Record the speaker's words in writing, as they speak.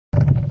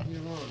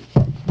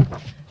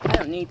on. I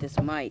don't need this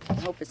mic. I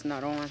hope it's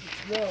not on.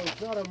 No,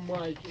 it's not a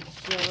mic.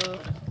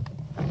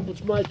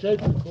 It's my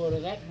tape recorder.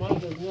 That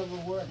mic has never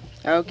worked.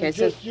 Okay, I'm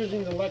just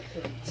using the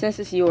lectern. Since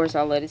it's yours,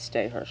 I'll let it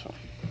stay, Herschel.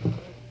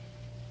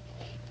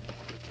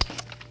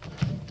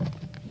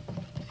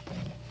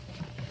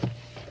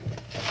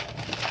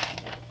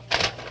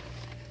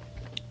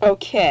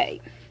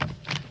 Okay.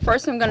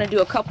 First, I'm going to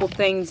do a couple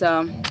things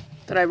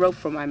that I wrote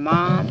for my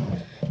mom,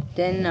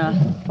 then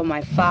for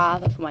my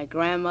father, for my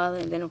grandmother,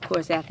 and then, of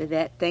course, after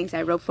that, things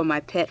I wrote for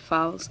my pet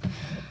files.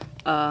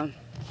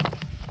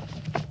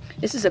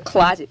 This is a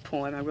closet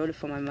poem. I wrote it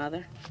for my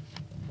mother.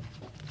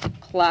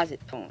 Closet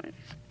poem.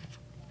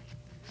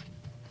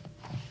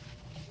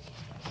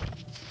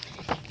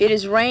 It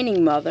is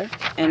raining, Mother,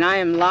 and I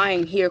am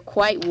lying here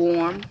quite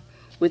warm.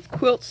 With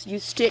quilts you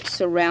stitch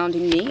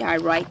surrounding me, I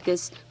write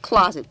this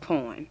closet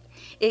poem.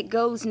 It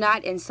goes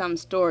not in some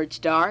storage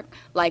dark,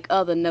 like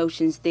other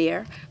notions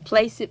there.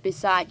 Place it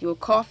beside your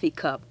coffee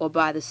cup or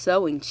by the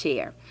sewing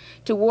chair.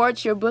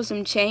 Towards your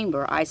bosom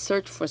chamber I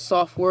search for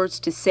soft words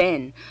to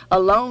send.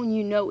 Alone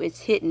you know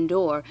its hidden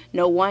door,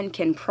 no one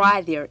can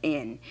pry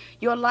therein.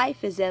 Your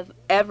life is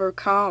ever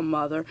calm,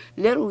 Mother,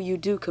 little you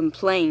do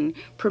complain,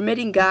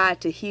 permitting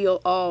God to heal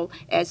all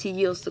as he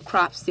yields the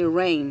crops their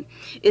rain.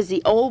 Is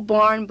the old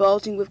barn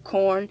bulging with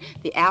corn,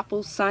 the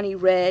apples sunny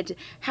red?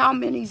 How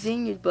many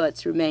zinnia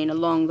buds remain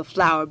along the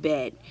flower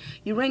bed?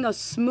 You ring a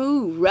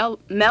smooth,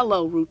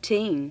 mellow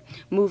routine,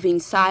 moving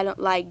silent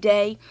like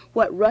day.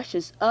 What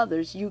rushes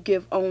others, you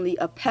give only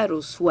a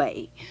petal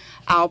sway.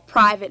 Our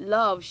private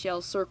love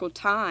shall circle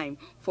time,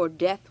 for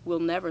death will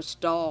never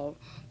stall.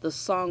 The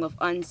song of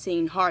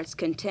unseen hearts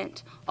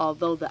content,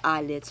 although the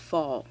eyelids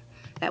fall.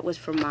 That was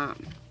for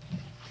Mom.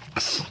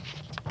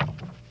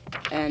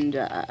 And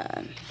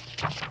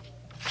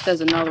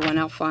there's another one,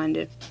 I'll find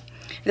it.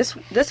 This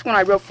one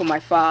I wrote for my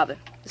father.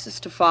 This is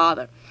to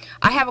Father.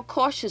 I have a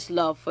cautious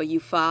love for you,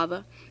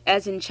 Father,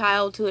 as in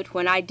childhood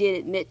when I did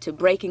admit to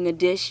breaking a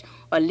dish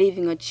or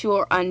leaving a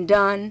chore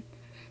undone.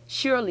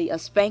 Surely a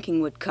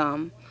spanking would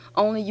come.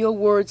 Only your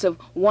words of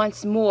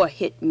once more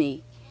hit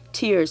me.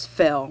 Tears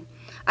fell.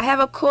 I have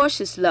a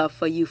cautious love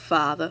for you,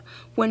 Father.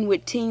 When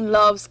with teen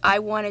loves I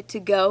wanted to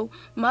go,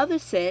 Mother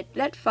said,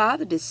 let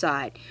Father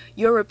decide.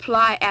 Your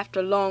reply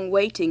after long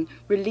waiting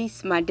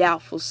released my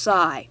doubtful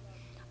sigh.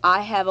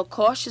 I have a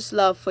cautious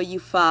love for you,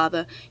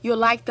 Father. You're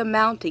like the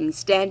mountain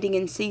standing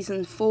in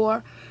season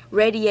 4,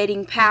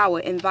 radiating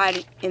power,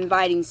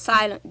 inviting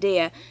silent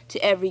dare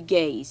to every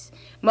gaze.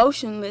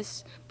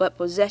 Motionless, but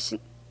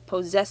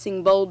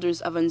possessing boulders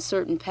of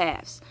uncertain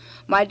paths.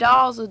 My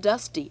dolls are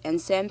dusty,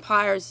 and sand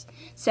pies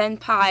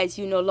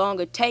you no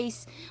longer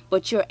taste,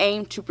 but your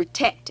aim to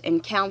protect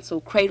and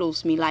counsel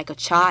cradles me like a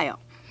child.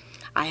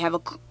 I have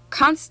a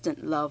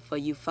constant love for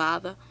you,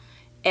 Father,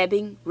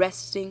 ebbing,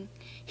 resting,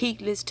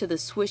 heedless to the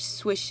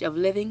swish-swish of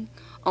living.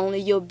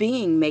 Only your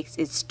being makes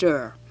it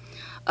stir.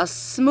 A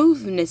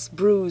smoothness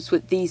brews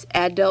with these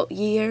adult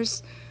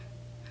years.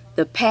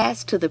 The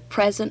past to the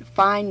present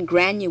fine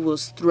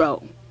granules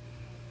throw.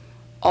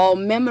 All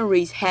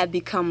memories have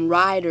become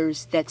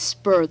riders that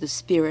spur the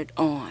spirit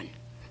on.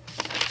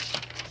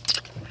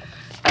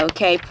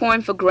 Okay,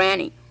 poem for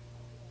Granny.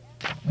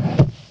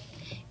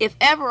 If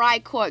ever I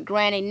caught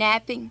Granny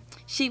napping,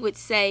 she would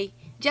say,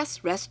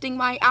 just resting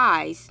my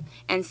eyes,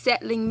 and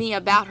settling me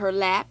about her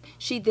lap,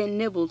 she then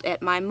nibbled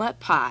at my mud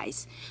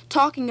pies.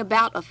 Talking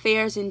about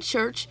affairs in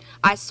church,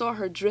 I saw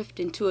her drift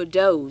into a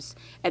doze.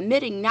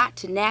 Admitting not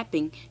to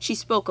napping, she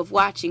spoke of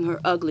watching her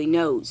ugly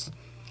nose.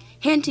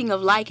 Hinting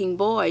of liking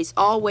boys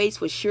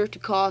always was sure to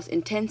cause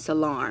intense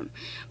alarm.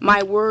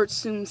 My words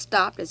soon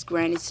stopped as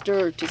Granny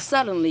stirred to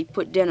suddenly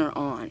put dinner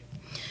on.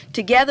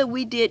 Together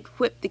we did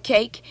whip the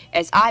cake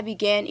as I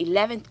began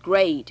 11th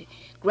grade.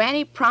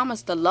 Granny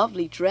promised a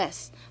lovely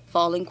dress,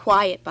 falling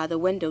quiet by the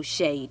window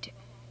shade.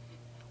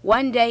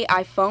 One day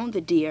I phoned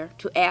the dear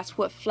to ask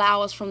what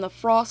flowers from the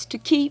frost to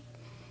keep.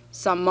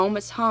 Some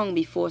moments hung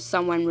before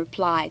someone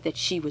replied that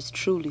she was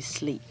truly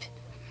asleep.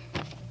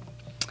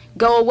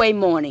 Go away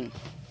morning.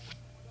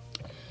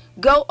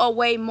 Go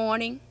away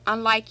morning,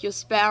 unlike your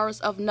sparrows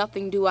of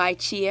nothing do I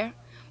cheer,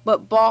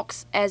 but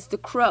balks as the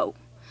crow.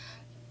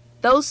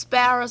 Those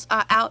sparrows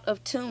are out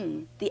of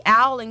tune. The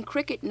owl and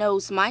cricket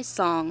knows my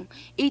song.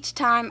 Each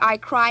time I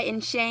cry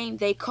in shame,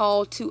 they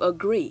call to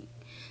agree.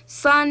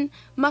 Sun,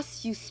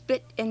 must you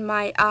spit in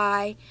my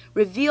eye?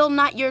 Reveal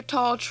not your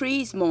tall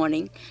trees,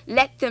 morning.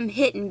 Let them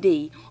hidden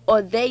be,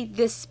 or they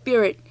this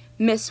spirit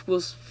mist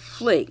will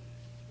flee.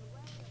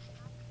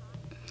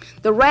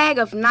 The rag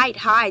of night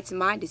hides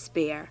my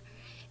despair,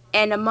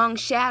 and among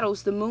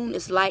shadows the moon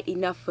is light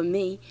enough for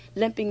me,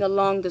 limping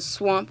along the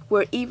swamp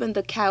where even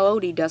the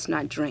coyote does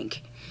not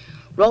drink.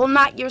 Roll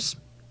not your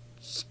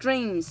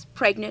streams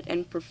pregnant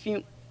and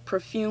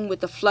perfume with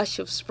the flush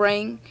of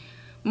spring.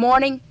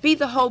 Morning, be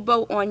the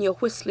hobo on your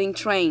whistling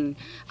train.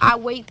 I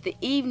wait the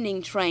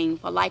evening train,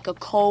 for like a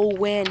cold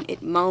wind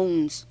it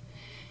moans.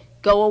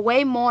 Go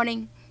away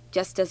morning,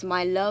 just as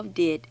my love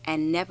did,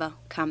 and never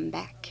come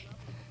back.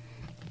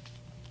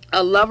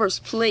 A lover's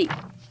plea.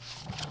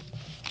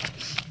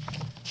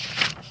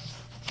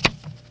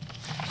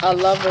 A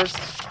lover's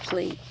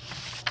plea.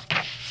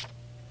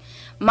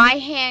 My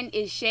hand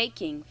is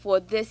shaking for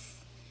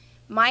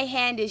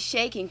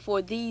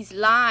these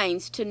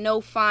lines to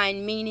no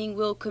fine meaning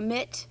will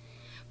commit.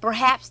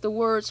 Perhaps the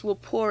words will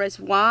pour as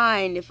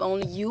wine if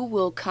only you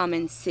will come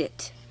and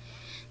sit.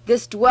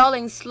 This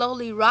dwelling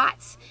slowly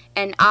rots,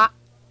 and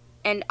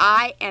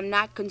I am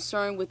not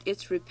concerned with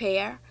its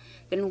repair.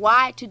 Then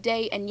why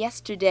today and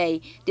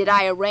yesterday did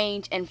I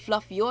arrange and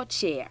fluff your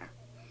chair?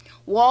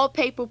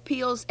 Wallpaper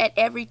peels at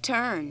every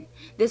turn.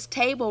 This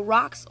table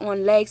rocks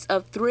on legs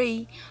of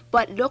 3,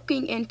 but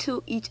looking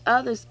into each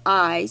other's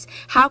eyes,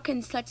 how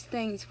can such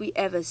things we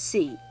ever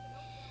see?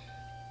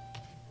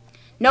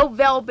 No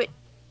velvet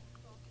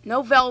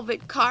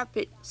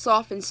carpet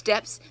softened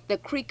steps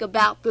that creak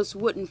about this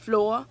wooden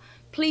floor.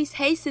 Please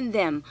hasten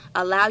them.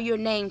 Allow your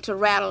name to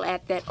rattle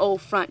at that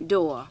old front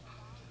door.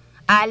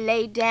 I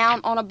lay down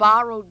on a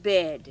borrowed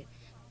bed.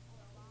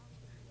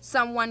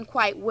 Someone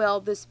quite well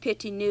this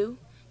pity knew.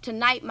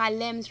 Tonight my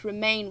limbs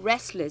remain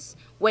restless,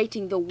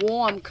 waiting the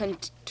warm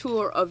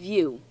contour of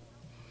you.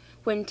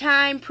 When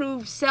time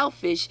proved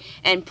selfish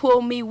and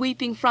pulled me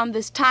weeping from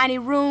this tiny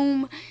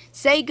room,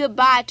 say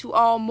goodbye to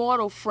all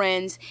mortal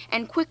friends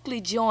and quickly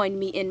join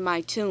me in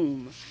my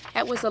tomb.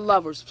 That was a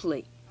lover's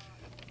plea.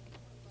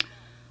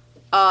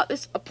 This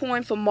is a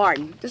poem for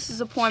Martin. This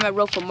is a poem I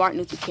wrote for Martin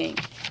Luther King.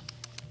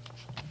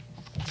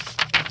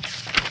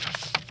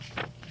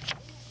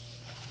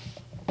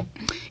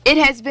 It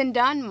has been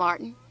done,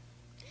 Martin.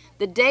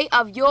 The day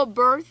of your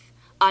birth,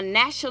 a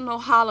national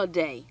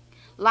holiday.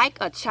 Like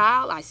a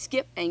child, I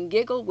skip and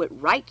giggle with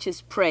righteous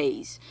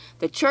praise.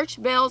 The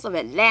church bells of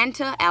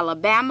Atlanta,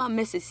 Alabama,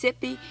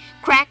 Mississippi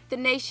cracked the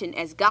nation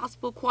as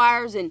gospel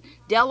choirs in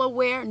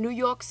Delaware, New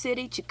York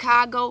City,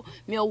 Chicago,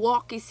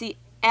 Milwaukee,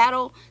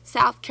 Seattle,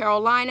 South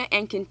Carolina,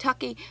 and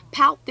Kentucky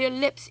pout their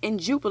lips in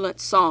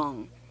jubilant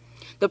song.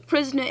 The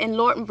prisoner in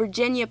Lorton,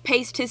 Virginia,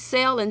 paced his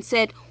cell and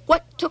said,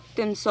 "What took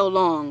them so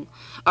long?"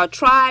 A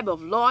tribe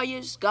of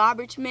lawyers,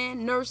 garbage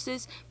men,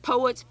 nurses,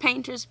 poets,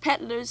 painters,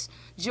 peddlers,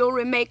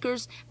 jewelry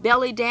makers,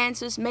 belly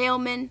dancers,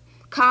 mailmen,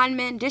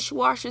 conmen,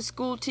 dishwashers,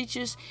 school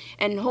teachers,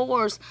 and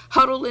whores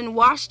huddled in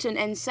Washington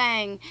and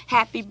sang,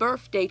 "Happy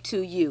birthday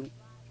to you."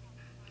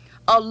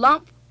 A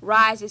lump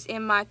rises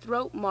in my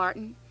throat,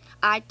 Martin.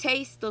 I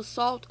taste the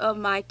salt of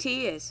my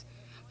tears.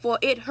 For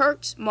it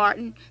hurts,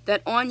 Martin,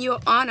 that on your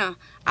honor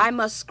I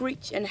must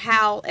screech and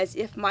howl as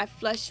if my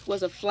flesh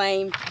was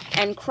aflame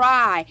and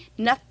cry,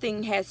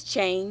 nothing has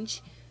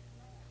changed.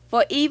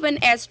 For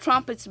even as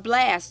trumpets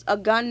blast, a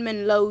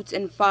gunman loads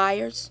and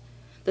fires,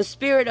 the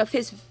spirit of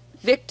his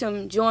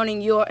victim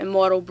joining your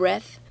immortal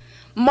breath.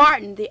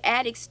 Martin, the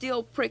addict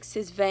still pricks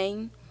his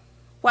vein,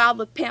 while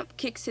the pimp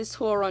kicks his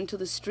whore onto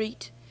the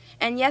street.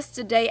 And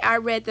yesterday I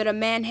read that a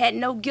man had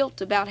no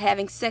guilt about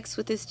having sex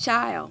with his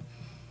child.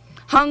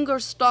 Hunger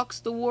stalks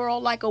the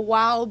world like a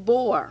wild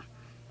boar.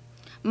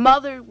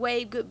 Mother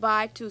waved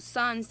goodbye to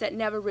sons that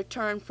never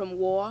returned from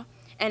war,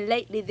 and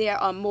lately there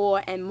are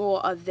more and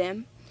more of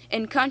them.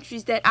 In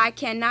countries that I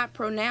cannot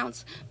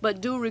pronounce, but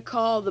do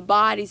recall the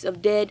bodies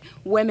of dead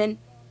women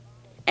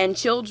and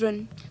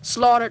children,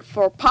 slaughtered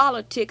for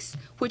politics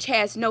which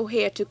has no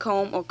hair to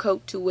comb or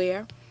coat to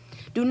wear.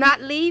 Do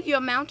not leave your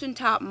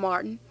mountaintop,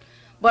 Martin,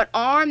 but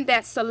arm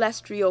that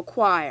celestial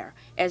choir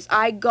as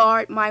I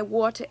guard my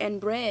water and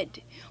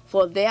bread.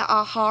 For there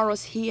are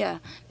horrors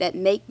here that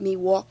make me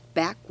walk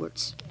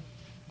backwards.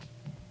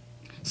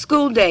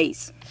 School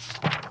days.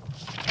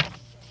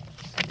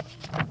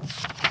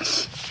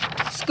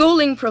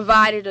 Schooling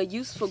provided a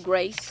useful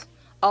grace,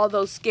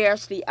 although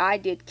scarcely I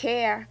did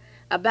care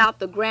about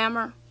the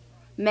grammar,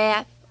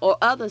 math, or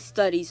other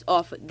studies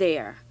offered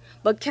there.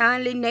 But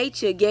kindly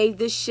nature gave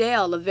this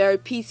shell a very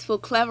peaceful,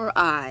 clever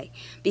eye,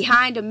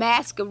 behind a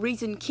mask of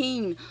reason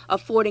keen,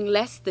 affording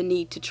less the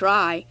need to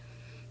try.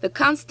 The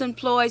constant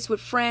ploys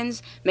with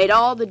friends made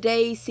all the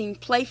days seem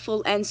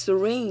playful and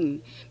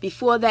serene.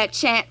 Before that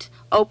chant,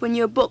 "Open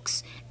your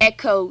books,"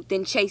 echoed,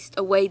 then chased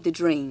away the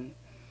dream.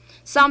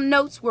 Some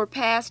notes were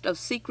passed of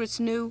secrets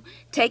new,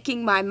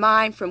 taking my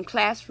mind from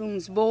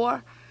classroom's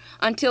bore,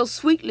 until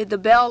sweetly the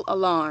bell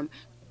alarm,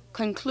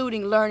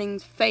 concluding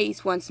learning's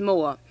phase once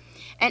more.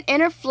 An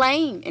inner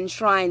flame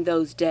enshrined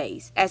those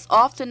days. As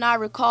often I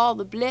recall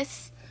the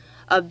bliss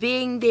of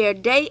being there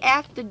day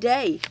after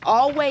day,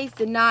 always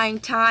denying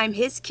time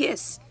his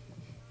kiss.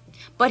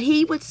 But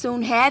he would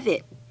soon have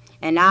it,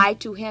 and I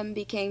to him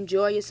became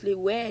joyously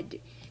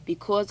wed,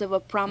 because of a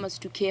promise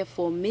to care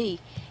for me,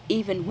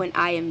 even when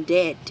I am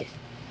dead.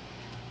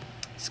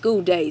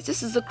 School days.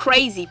 This is a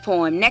crazy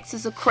poem. Next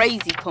is a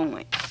crazy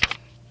poem.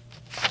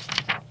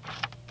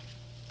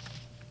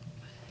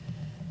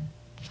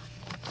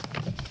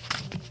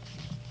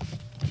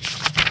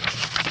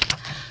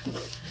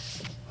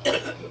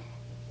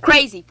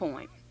 Crazy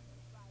poem.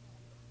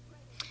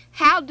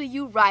 How How do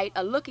you write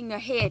a looking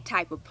ahead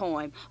type of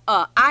poem,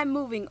 a I'm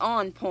moving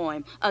on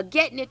poem, a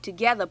getting it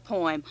together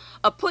poem,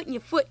 a putting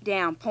your foot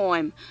down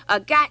poem,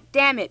 a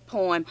goddamn it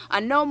poem, a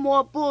no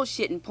more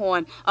bullshitting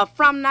poem, a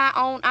from now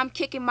on I'm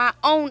kicking my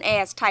own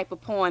ass type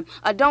of poem,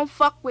 a don't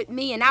fuck with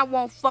me and I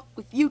won't fuck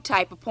with you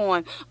type of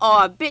poem,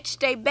 or a bitch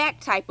stay back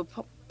type of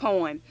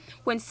poem?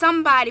 When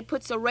somebody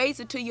puts a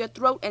razor to your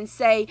throat and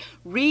say,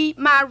 read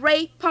my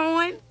rape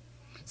poem?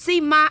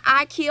 See my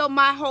I killed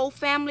my whole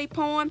family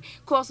poem,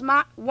 'cause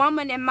my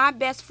woman and my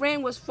best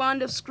friend was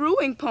fond of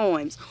screwing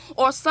poems.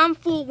 Or some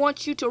fool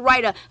wants you to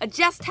write a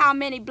just how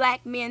many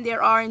black men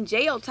there are in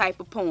jail type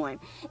of poem.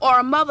 Or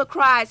a mother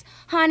cries,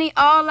 honey,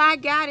 all I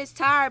got is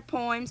tired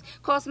poems,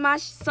 'cause my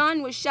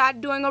son was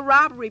shot doing a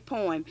robbery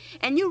poem.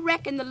 And you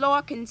reckon the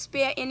Lord can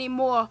spare any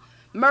more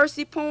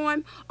mercy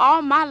poem?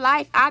 All my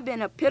life I've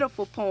been a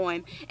pitiful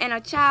poem. And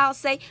a child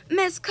say,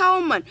 Miss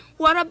Coleman,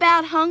 what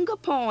about hunger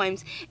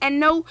poems? And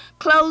no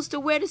clothes to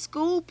wear to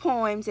school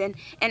poems. And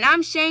I'm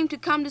ashamed to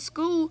come to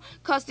school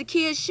 'cause the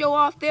kids show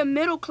off their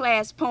middle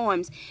class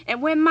poems. And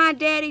when my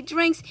daddy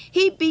drinks,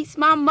 he beats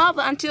my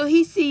mother until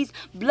he sees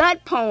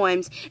blood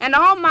poems. And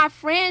all my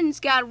friends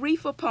got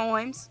reefer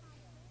poems.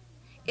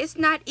 It's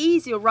not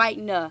easy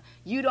writing a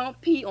you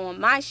don't pee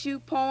on my shoe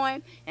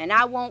poem and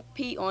I won't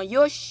pee on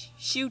your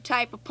shoe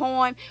type of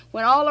poem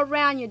when all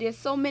around you there's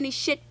so many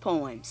shit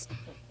poems.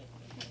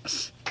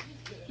 This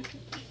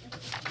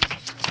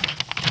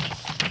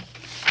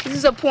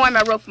is a poem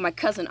I wrote for my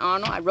cousin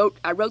Arnold.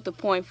 I wrote the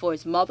poem for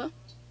his mother.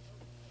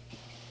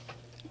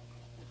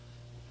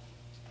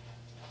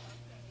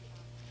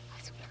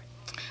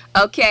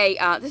 Okay,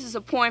 this is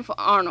a poem for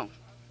Arnold.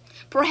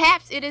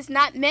 Perhaps it is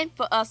not meant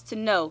for us to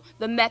know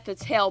the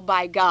methods held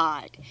by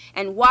God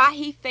and why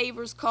he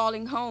favors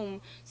calling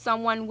home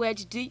someone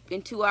wedged deep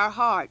into our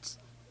hearts.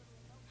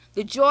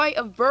 The joy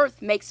of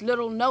birth makes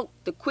little note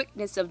the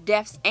quickness of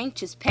death's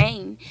anxious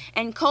pain,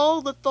 and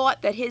cold the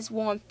thought that his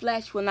warm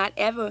flesh will not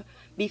ever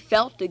be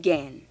felt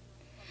again.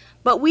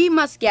 But we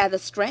must gather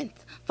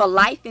strength, for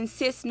life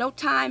insists no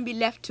time be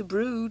left to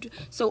brood,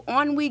 so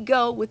on we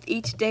go with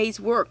each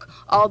day's work,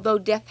 although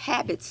death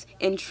habits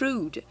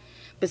intrude.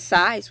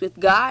 Besides, with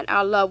God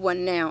our loved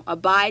one now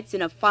abides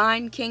in a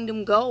fine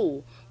kingdom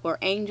goal, where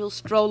angels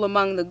stroll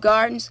among the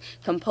gardens,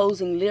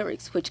 composing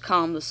lyrics which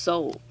calm the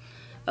soul.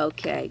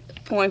 Okay,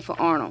 poem for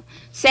Arnold.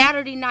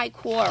 Saturday Night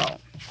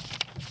Quarrel.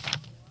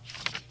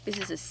 This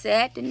is a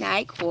Saturday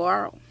night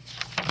quarrel.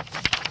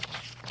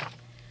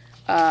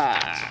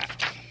 A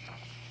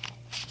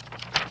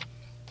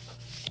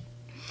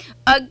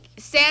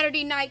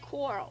Saturday night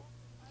quarrel.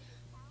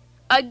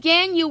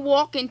 Again you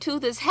walk into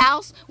this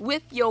house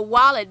with your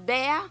wallet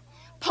bare,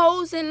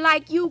 posing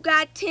like you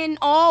got 10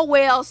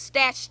 Orwells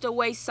stashed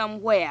away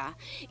somewhere.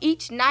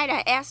 Each night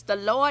I ask the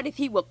Lord if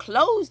he will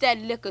close that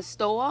liquor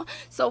store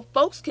so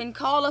folks can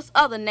call us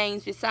other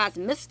names besides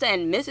Mr.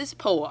 and Mrs.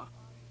 Poor.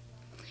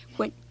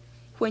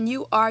 When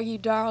you argue,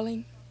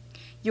 darling,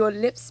 your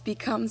lips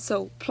become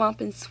so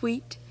plump and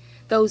sweet.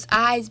 Those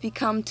eyes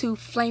become two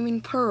flaming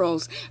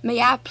pearls.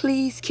 May I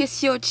please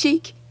kiss your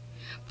cheek?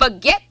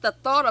 Forget the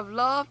thought of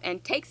love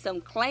and take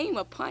some claim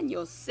upon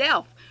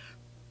yourself.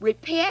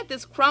 Repair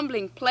this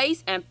crumbling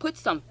place and put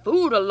some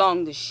food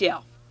along the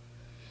shelf.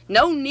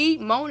 No need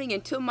moaning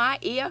into my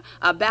ear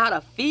about a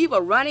fever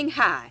running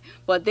high,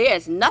 for there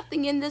is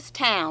nothing in this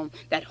town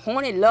that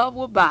horny love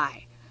will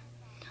buy.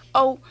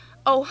 Oh,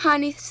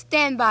 honey,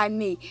 stand by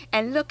me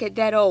and look at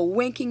that old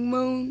winking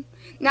moon.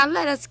 Now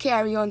let us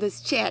carry on this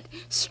chat,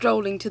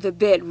 strolling to the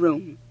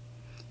bedroom.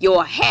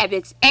 Your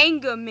habits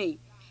anger me,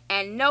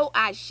 and know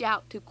I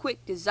shout to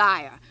quick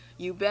desire.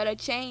 You better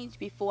change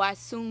before I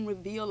soon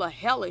reveal a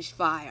hellish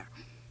fire.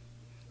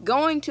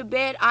 Going to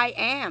bed I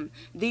am.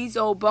 These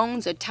old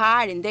bones are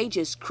tired and they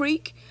just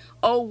creak.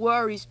 Old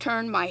worries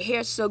turn my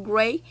hair so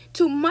gray.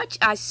 Too much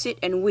I sit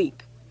and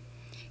weep.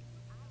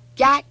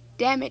 God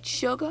damn it,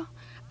 sugar,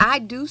 I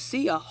do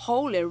see a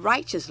holy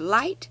righteous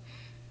light.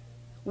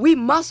 We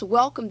must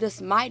welcome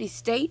this mighty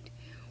state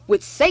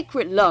with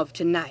sacred love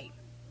tonight.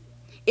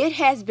 It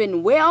has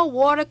been well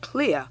water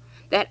clear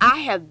that I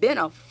have been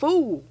a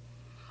fool.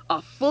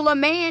 A fuller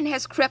man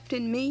has crept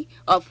in me,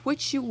 of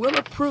which you will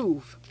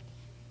approve.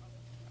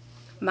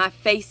 My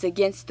face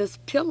against this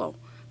pillow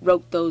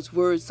wrote those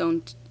words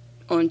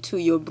onto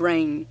your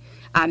brain.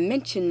 I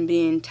mentioned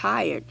being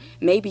tired.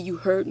 Maybe you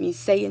heard me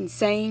say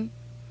insane.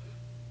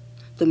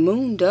 The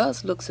moon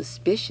does look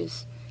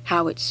suspicious,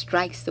 how it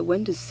strikes the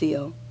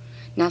windowsill.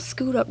 Now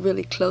scoot up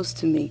really close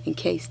to me in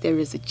case there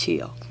is a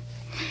chill.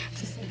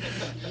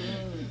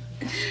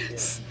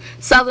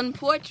 Southern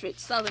Portrait.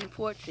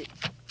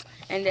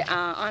 And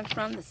I'm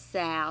from the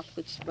South,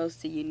 which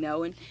most of you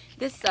know, and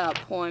this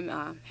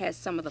poem has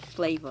some of the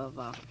flavor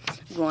of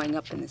growing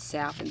up in the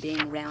South and being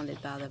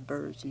surrounded by the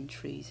birds and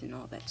trees and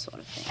all that sort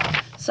of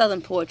thing.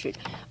 Southern Portrait.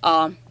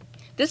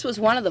 This was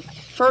one of the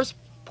first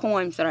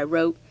poems that I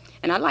wrote,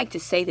 and I like to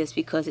say this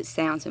because it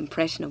sounds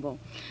impressionable,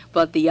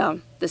 but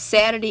the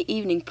Saturday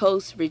Evening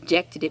Post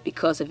rejected it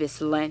because of its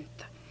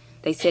length.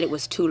 They said it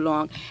was too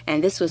long,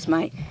 and this was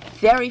my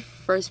very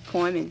first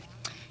poem,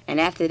 And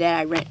after that,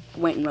 I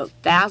went and wrote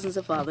thousands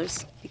of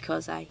others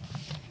because I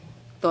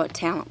thought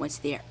talent was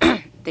there.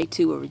 They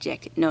too were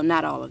rejected. No,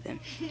 not all of them.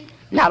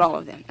 Not all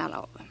of them, not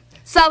all of them.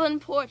 Southern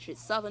portrait,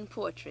 southern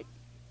portrait.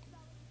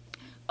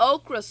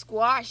 Okra,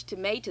 squash,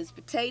 tomatoes,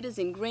 potatoes,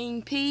 and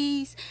green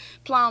peas,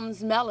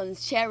 plums,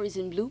 melons, cherries,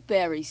 and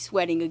blueberries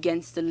sweating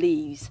against the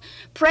leaves.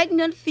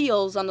 Pregnant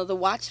fields under the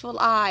watchful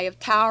eye of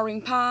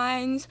towering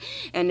pines,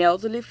 an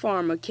elderly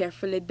farmer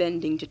carefully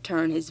bending to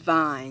turn his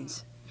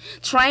vines.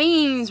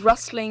 Trains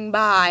rustling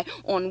by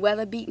on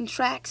weather-beaten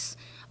tracks,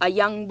 a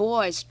young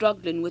boy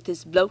struggling with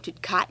his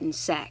bloated cotton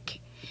sack.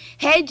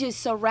 Hedges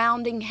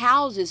surrounding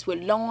houses with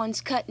lawns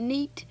cut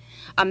neat,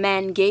 a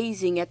man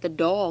gazing at the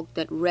dog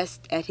that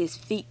rests at his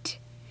feet.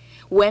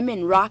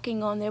 Women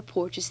rocking on their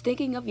porches,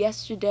 thinking of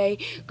yesterday,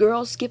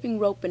 girls skipping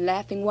rope and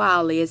laughing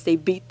wildly as they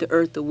beat the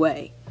earth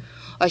away.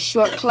 A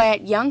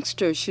short-clad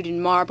youngster shooting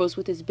marbles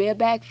with his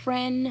bareback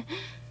friend,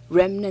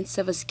 remnants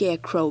of a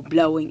scarecrow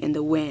blowing in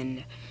the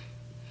wind.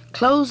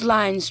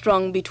 Clotheslines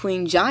strung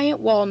between giant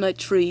walnut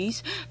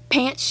trees,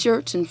 pants,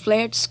 shirts, and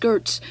flared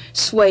skirts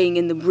swaying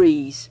in the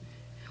breeze.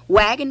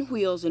 Wagon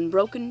wheels and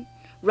broken,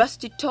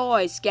 rusted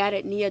toys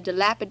scattered near a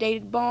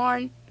dilapidated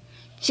barn.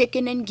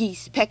 Chicken and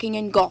geese pecking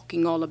and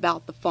gawking all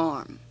about the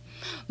farm.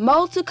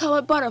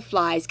 Multicolored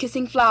butterflies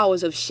kissing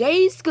flowers of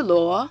shades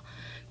galore.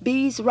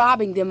 Bees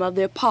robbing them of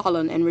their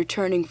pollen and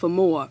returning for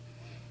more.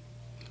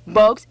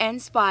 Bugs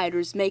and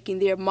spiders making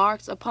their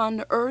marks upon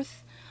the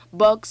earth.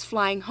 Bugs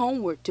flying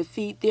homeward to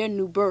feed their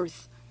new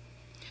birth.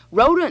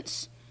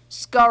 Rodents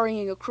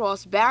scurrying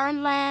across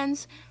barren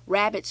lands,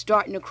 rabbits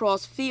darting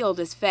across fields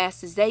as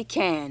fast as they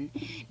can.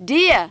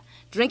 Deer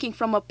drinking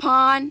from a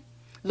pond,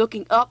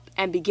 looking up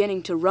and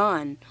beginning to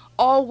run,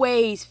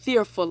 always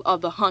fearful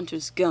of the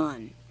hunter's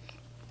gun.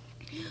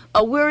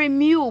 A weary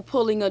mule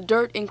pulling a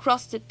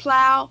dirt-encrusted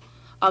plow,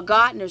 a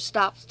gardener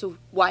stops to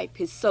wipe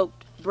his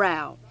soaked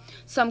brow.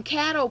 Some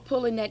cattle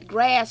pulling at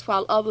grass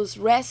while others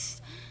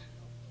rest.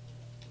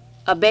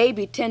 A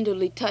baby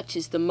tenderly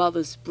touches the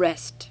mother's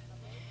breast.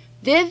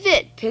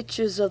 Vivid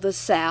pictures of the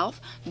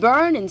South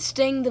burn and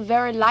sting the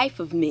very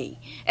life of me,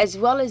 as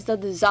well as the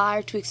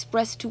desire to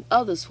express to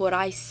others what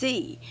I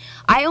see.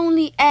 I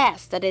only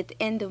ask that at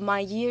the end of my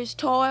year's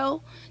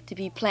toil, to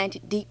be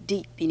planted deep,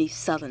 deep beneath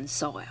southern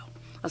soil.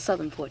 A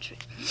southern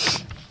portrait.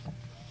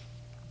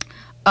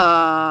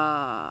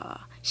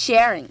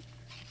 Sharing.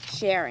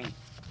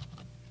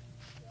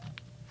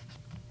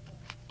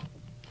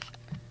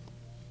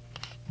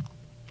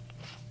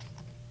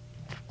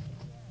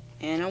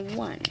 And a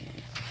 1.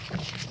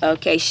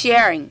 Okay,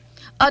 sharing.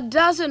 A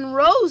dozen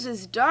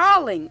roses,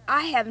 darling,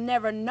 I have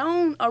never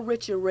known a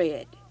richer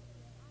red.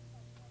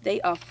 They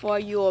are for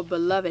your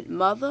beloved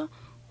mother,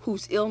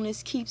 whose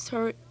illness keeps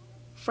her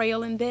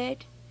frail in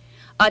bed.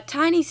 A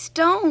tiny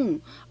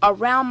stone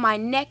around my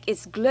neck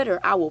its glitter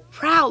I will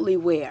proudly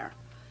wear.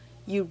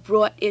 You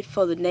brought it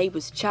for the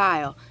neighbor's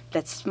child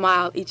that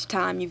smiled each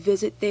time you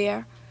visit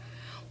there.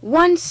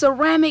 One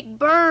ceramic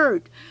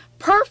bird,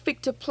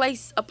 perfect to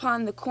place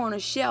upon the corner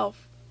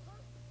shelf.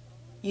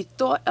 You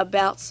thought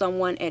about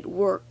someone at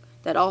work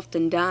that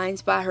often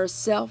dines by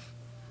herself.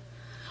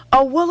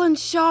 A woolen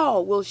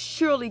shawl will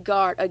surely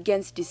guard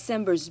against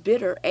December's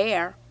bitter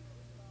air.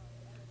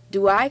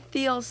 Do I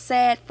feel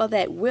sad for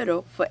that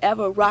widow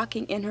forever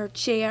rocking in her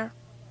chair?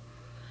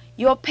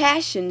 Your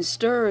passion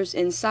stirs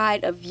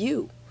inside of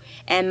you,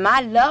 and my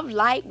love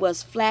light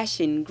was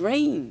flashing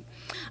green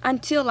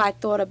until I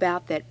thought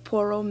about that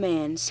poor old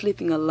man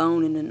sleeping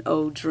alone in an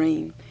old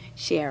dream.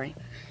 Sharing.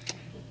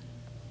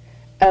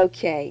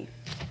 Okay.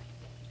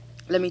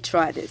 Let me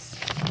try this.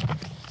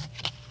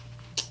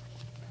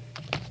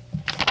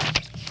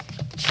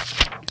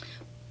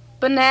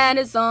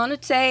 Bananas on a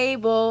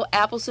table,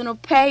 apples in a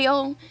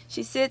pail.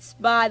 She sits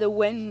by the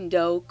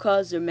window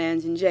 'cause her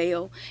man's in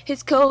jail.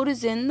 His coat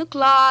is in the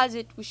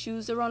closet, his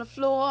shoes are on the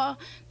floor.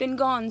 Been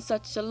gone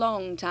such a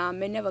long time,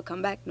 may never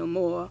come back no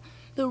more.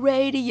 The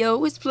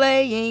radio is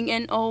playing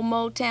an old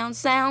Motown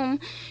sound.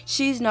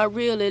 She's not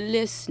really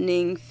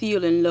listening,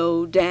 feeling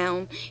low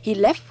down. He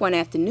left one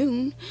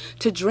afternoon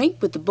to drink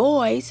with the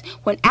boys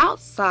when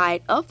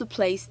outside of the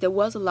place there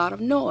was a lot of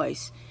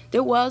noise.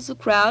 There was a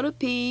crowd of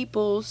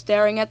people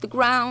staring at the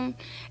ground,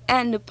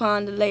 and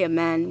upon the lay a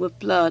man with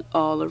blood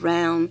all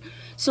around.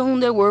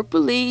 Soon there were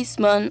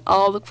policemen,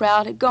 all the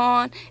crowd had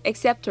gone,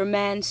 except her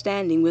man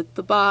standing with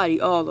the body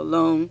all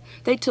alone.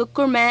 They took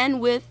her man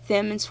with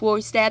them and swore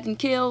he stabbed and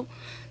killed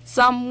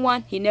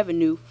someone he never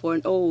knew for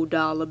an old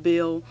dollar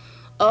bill.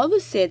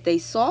 Others said they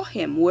saw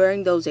him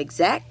wearing those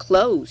exact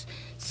clothes.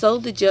 So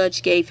the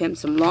judge gave him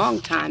some long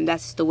time.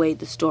 That's the way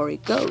the story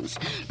goes.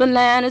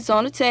 Bananas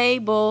on a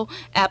table,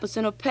 apples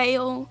in a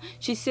pail.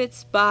 She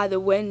sits by the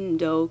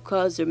window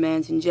 'cause her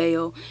man's in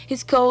jail.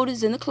 His coat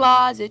is in the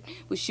closet,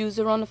 his shoes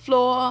are on the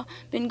floor.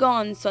 Been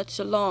gone such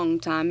a long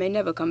time, may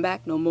never come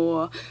back no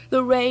more.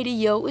 The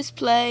radio is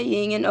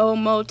playing an old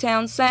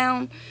Motown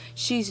sound.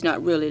 She's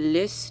not really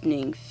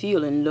listening,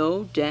 feeling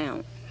low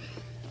down.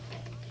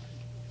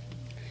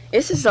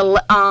 This is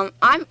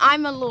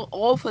I'm a little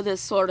old for this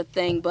sort of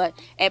thing, but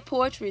at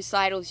poetry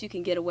recitals you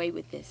can get away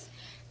with this.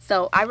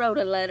 So I wrote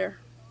a letter.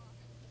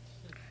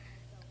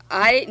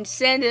 I didn't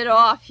send it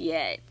off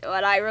yet,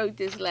 but I wrote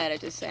this letter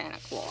to Santa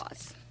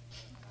Claus.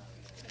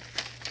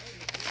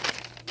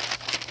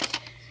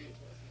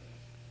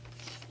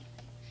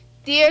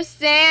 Dear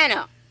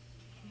Santa,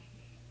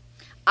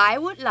 I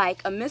would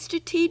like a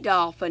Mr. T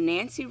doll for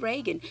Nancy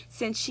Reagan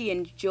since she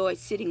enjoyed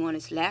sitting on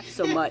his lap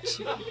so much.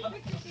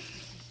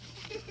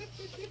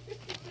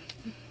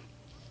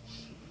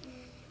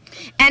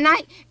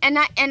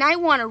 And I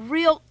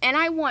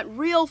want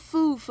real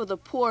food for the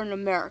poor in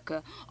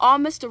America. All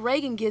Mr.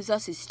 Reagan gives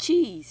us is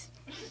cheese.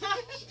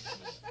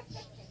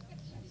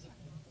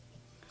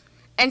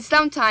 And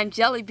sometimes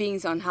jelly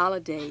beans on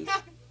holidays.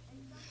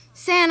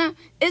 Santa,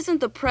 isn't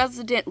the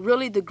president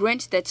really the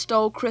Grinch that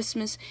stole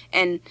Christmas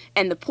and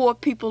the poor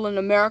people in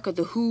America,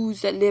 the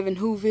Who's that live in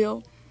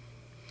Whoville?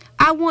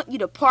 I want you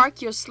to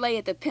park your sleigh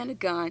at the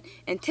Pentagon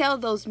and tell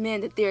those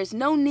men that there is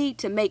no need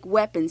to make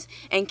weapons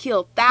and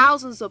kill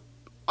thousands of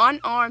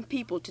unarmed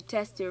people to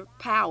test their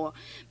power.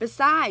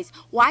 Besides,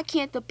 why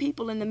can't the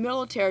people in the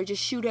military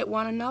just shoot at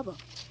one another?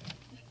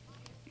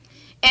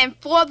 And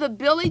for the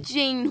Billie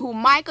Jean who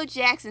Michael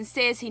Jackson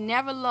says he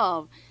never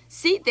loved,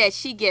 see that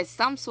she gets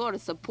some sort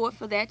of support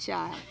for that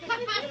child.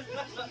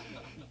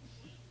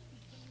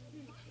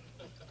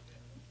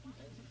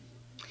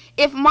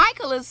 If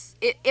Michael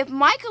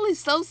is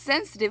so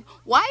sensitive,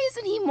 why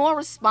isn't he more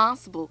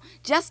responsible?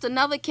 Just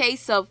another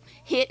case of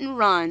hit and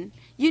run.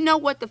 You know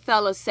what the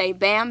fellas say,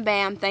 bam,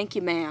 bam, thank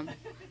you, ma'am.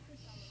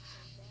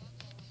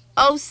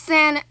 Oh,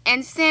 Santa,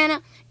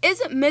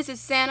 isn't Mrs.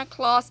 Santa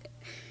Claus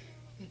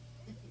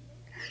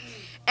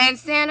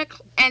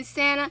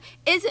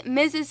isn't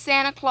Mrs.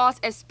 Santa Claus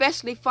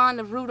especially fond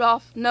of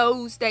Rudolph's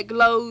nose that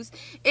glows?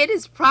 It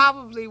is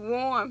probably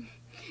warm,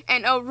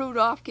 and oh,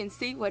 Rudolph can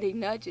see what he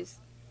nudges.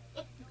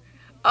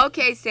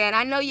 Okay, Santa,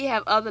 I know you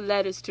have other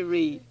letters to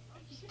read.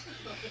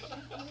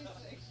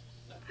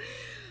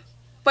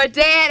 For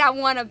Dad, I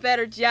want a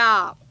better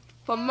job.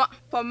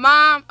 For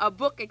Mom, a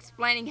book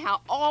explaining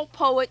how all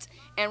poets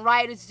and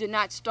writers do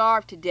not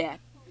starve to death.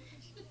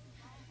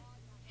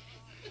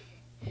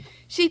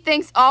 She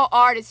thinks all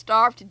artists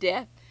starve to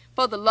death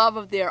for the love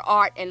of their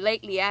art, and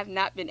lately I have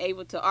not been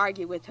able to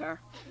argue with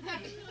her.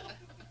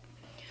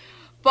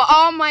 For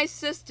all my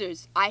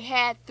sisters, I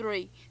had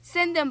 3.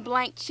 Send them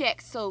blank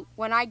checks so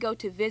when I go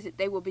to visit,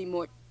 they will be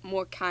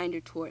more kinder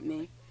toward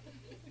me.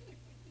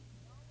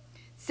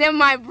 Send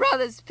my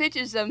brothers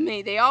pictures of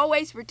me. They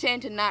always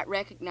pretend to not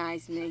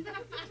recognize me.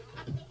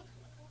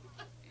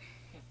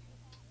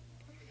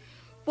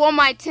 For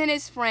my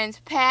tennis friends,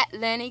 Pat,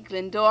 Lenny,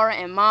 Glendora,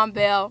 and Mom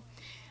Bell,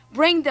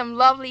 bring them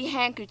lovely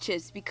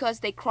handkerchiefs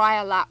because they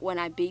cry a lot when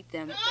I beat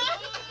them.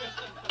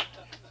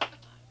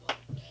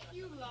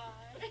 You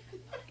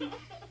lie.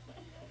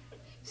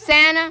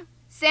 Santa,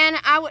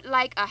 I would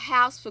like a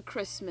house for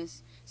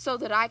Christmas so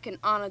that I can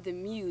honor the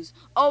muse.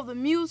 Oh, the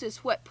muse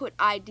is what put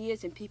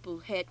ideas in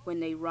people's head when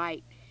they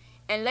write.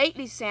 And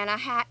lately, Santa,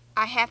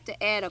 I have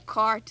to add a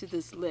car to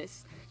this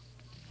list.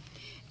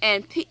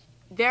 And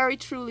very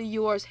truly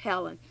yours,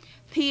 Helen.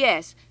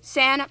 P.S.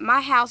 Santa,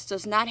 my house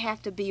does not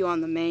have to be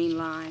on the main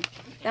line.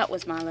 That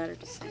was my letter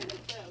to Santa.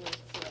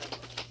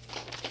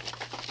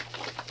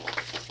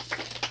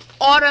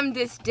 Autumn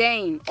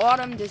disdain,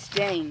 autumn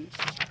disdain.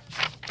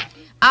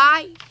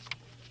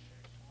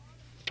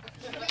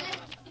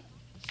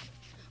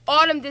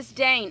 Autumn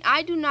disdain.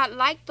 I do not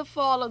like the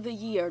fall of the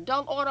year.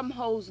 Dull autumn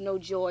holds no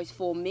joys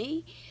for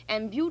me,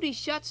 and beauty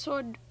shuts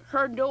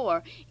her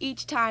door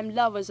each time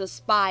lovers are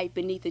spied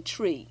beneath a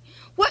tree.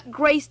 What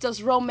grace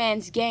does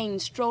romance gain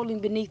strolling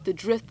beneath the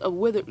drift of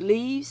withered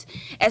leaves,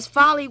 as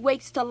folly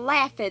wakes to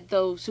laugh at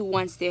those who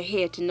once their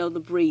hair to know the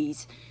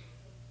breeze?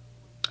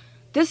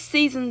 This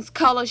season's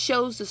color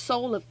shows the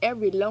soul of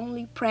every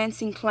lonely,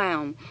 prancing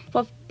clown,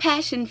 for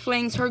passion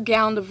flings her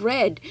gown of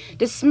red,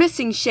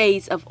 dismissing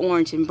shades of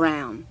orange and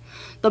brown.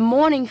 The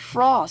morning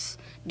frost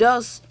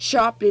does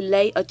sharply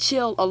lay a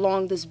chill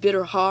along this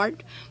bitter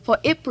heart, for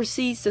it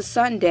precedes the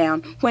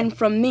sundown when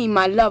from me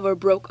my lover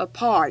broke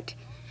apart.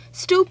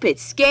 Stupid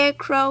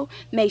scarecrow,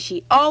 may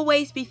she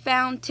always be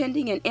found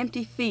tending an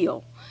empty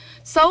field,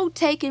 so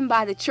taken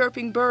by the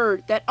chirping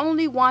bird that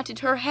only wanted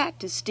her hat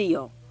to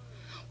steal.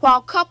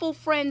 While couple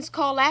friends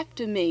call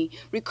after me,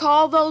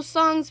 recall those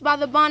songs by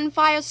the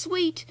bonfire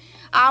sweet,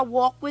 I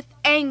walk with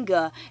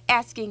anger,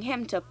 asking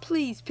him to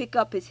please pick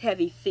up his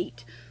heavy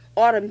feet.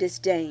 Autumn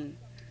disdain.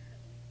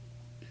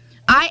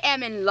 I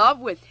am in love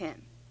with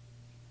him.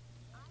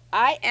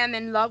 I am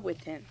in love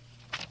with him.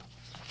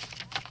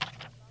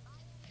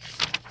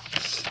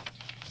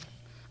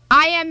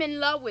 I am in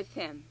love with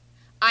him.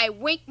 I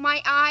wink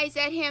my eyes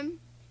at him.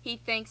 He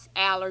thinks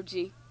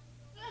allergy.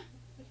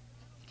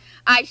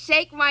 I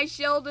shake my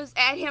shoulders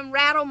at him,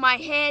 rattle my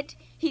head.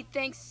 He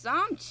thinks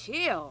some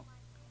chill.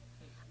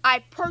 I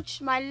perch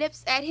my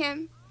lips at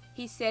him.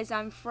 He says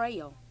I'm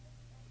frail.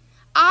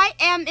 I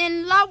am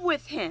in love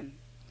with him.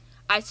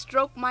 I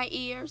stroke my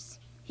ears.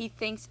 He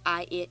thinks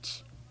I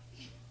itch.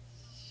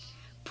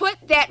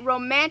 put that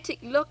romantic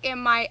look in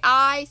my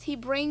eyes, he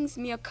brings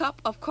me a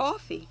cup of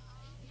coffee.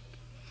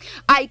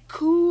 I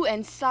coo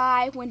and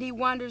sigh when he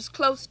wanders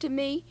close to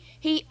me.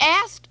 He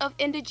asked of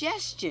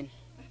indigestion.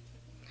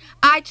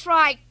 I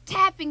tried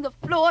tapping the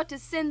floor to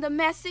send the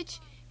message.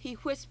 He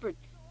whispered,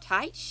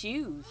 tight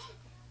shoes.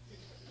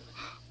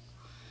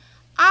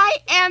 I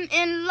am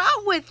in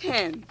love with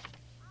him.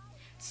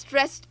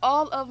 Stressed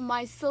all of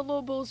my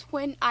syllables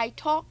when I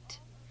talked.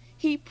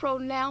 He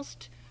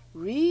pronounced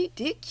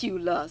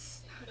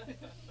ridiculous.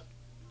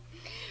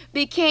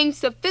 Became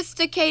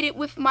sophisticated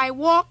with my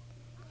walk.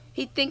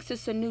 He thinks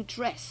it's a new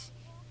dress.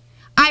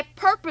 I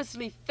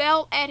purposely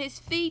fell at his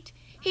feet.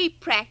 He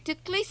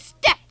practically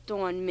stepped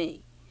on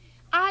me.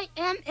 I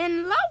am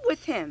in love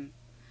with him.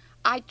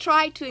 I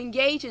tried to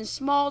engage in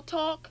small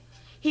talk.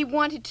 He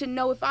wanted to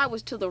know if I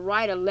was to the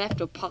right or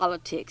left of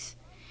politics.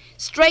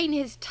 Straightened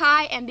his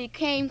tie and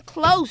became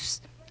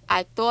close.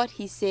 I thought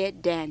he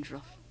said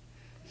dandruff.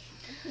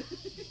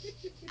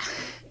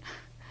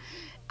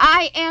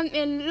 I am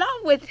in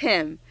love with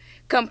him.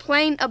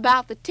 Complained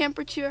about the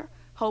temperature,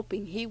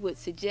 hoping he would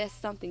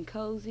suggest something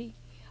cozy.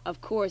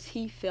 Of course,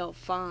 he felt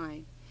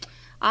fine.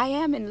 I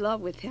am in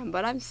love with him,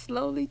 but I'm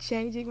slowly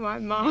changing my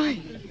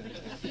mind.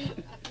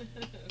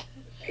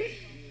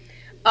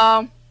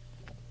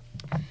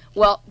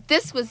 Well,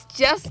 this was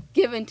just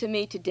given to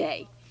me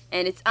today,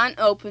 and it's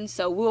unopened,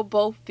 so we'll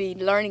both be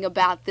learning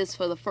about this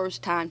for the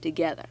first time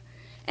together.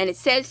 And it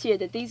says here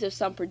that these are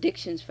some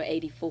predictions for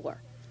 '84.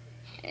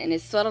 And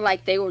it's sort of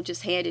like they were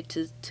just handed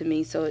to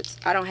me, so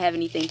I don't have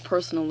anything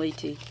personally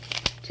to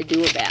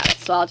do about it.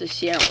 So I'll just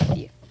share them with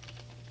you.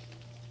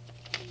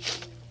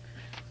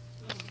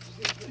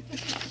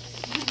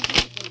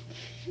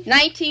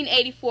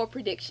 '84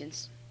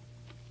 predictions.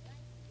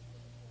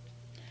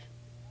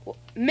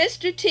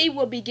 Mr. T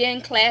will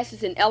begin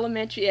classes in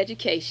elementary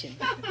education.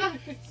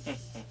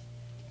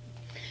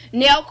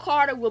 Nell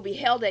Carter will be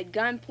held at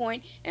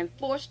gunpoint and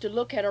forced to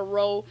look at her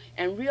roll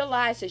and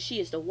realize that she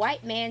is the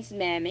white man's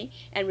mammy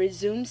and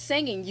resume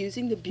singing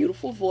using the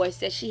beautiful voice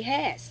that she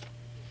has.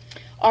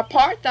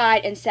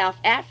 Apartheid in South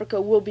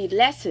Africa will be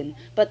lessened,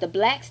 but the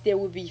blacks there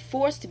will be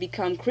forced to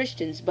become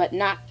Christians, but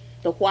not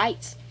the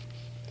whites.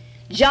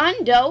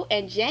 John Doe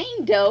and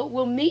Jane Doe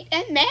will meet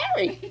and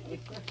marry.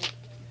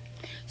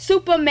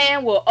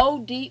 Superman will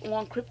OD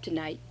on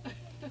kryptonite.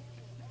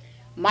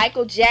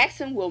 Michael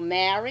Jackson will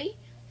marry,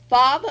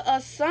 father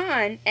a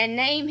son, and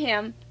name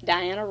him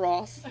Diana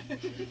Ross.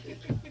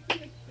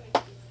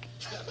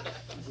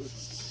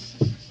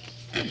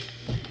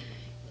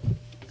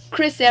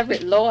 Chris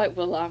Everett Lloyd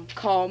will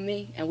call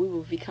me, and we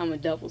will become a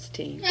doubles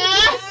team.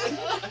 That's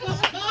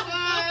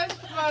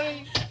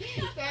funny.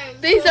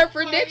 These are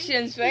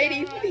predictions for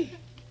 '83.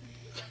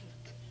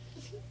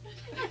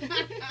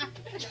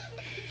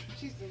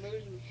 She's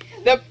delusional.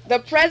 The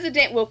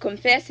president will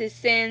confess his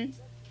sins.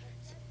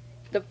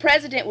 The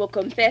president will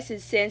confess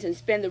his sins and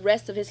spend the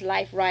rest of his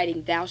life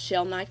writing, "Thou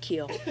shalt not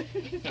kill."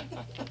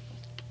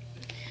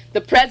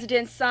 The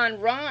president's son,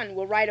 Ron,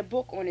 will write a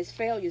book on his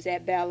failures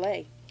at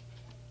ballet.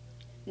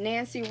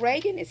 Nancy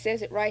Reagan, it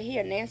says it right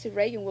here, Nancy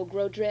Reagan will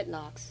grow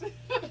dreadlocks.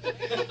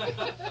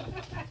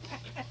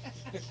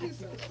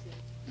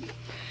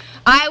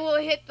 I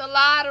will hit the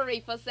lottery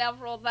for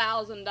several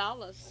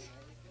 $1,000s.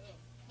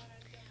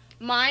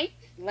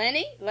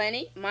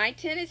 Lenny, my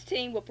tennis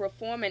team will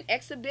perform an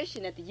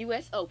exhibition at the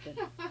U.S. Open.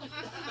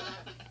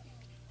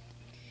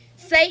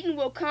 Satan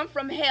will come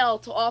from hell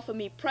to offer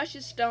me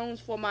precious stones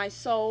for my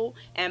soul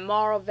and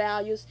moral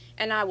values,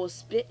 and I will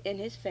spit in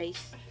his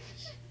face.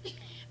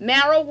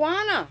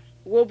 Marijuana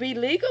will be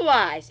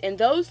legalized, and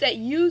those that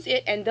use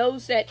it and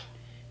those that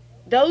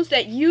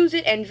use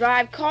it and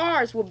drive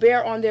cars will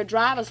bear on their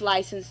driver's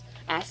license,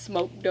 "I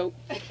smoke dope."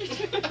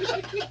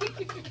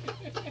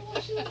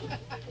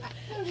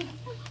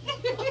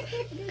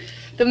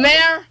 The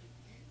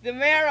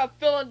mayor of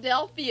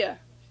Philadelphia,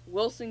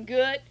 Wilson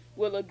Good,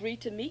 will agree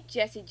to meet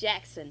Jesse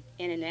Jackson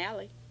in an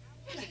alley.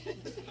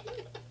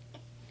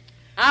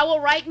 I will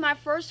write my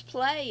first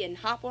play and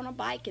hop on a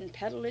bike and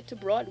pedal it to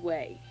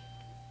Broadway.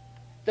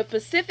 The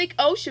Pacific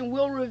Ocean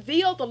will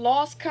reveal the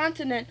lost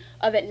continent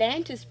of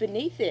Atlantis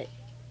beneath it.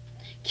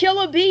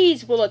 Killer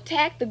bees will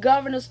attack the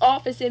governor's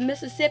office in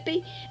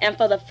Mississippi, and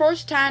for the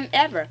first time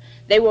ever,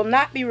 they will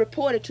not be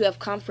reported to have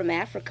come from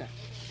Africa.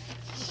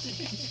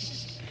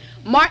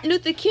 Martin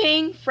Luther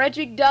King,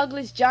 Frederick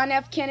Douglass, John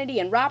F. Kennedy,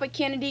 and Robert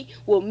Kennedy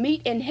will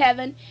meet in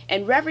heaven,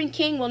 and Reverend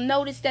King will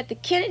notice that the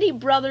Kennedy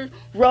brothers'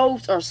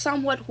 robes are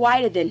somewhat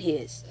whiter than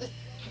his.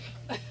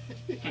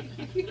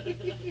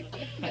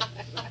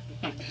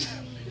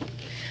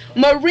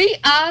 Marie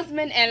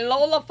Osmond and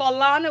Lola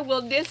Falana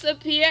will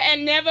disappear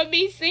and never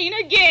be seen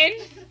again.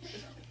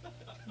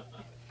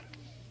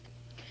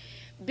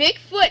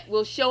 Bigfoot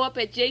will show up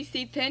at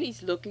J.C.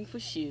 Penney's looking for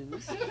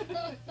shoes.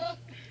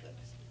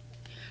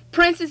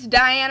 Princess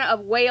Diana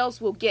of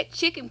Wales will get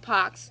chicken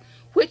pox,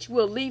 which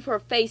will leave her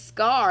face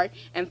scarred,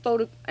 and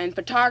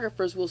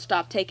photographers will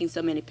stop taking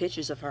so many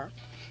pictures of her.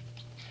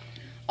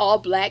 All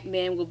black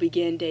men will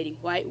begin dating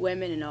white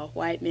women, and all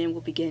white men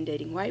will begin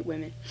dating white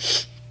women.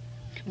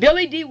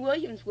 Billy D.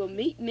 Williams will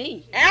meet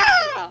me.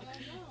 Ah!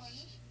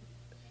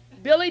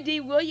 Billy D.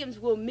 Williams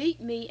will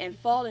meet me and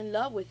fall in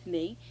love with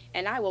me,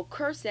 and I will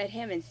curse at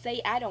him and say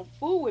I don't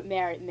fool with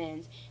married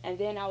men, and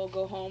then I will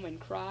go home and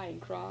cry and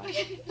cry.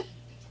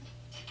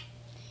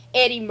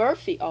 Eddie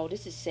Murphy, oh,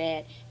 this is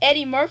sad.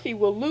 Eddie Murphy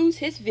will lose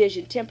his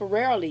vision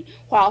temporarily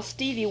while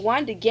Stevie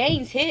Wonder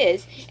gains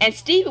his, and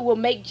Stevie will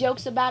make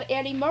jokes about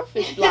Eddie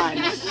Murphy's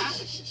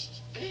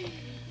blindness.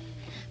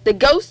 The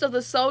ghost of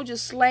the soldier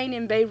slain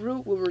in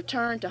Beirut will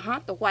return to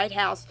haunt the White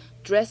House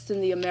dressed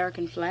in the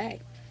American flag.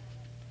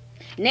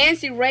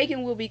 Nancy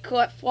Reagan will be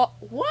caught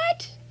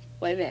what?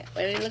 Wait a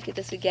minute, look at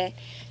this again.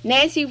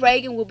 Nancy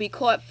Reagan will be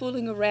caught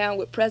fooling around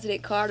with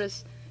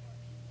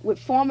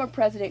former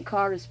President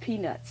Carter's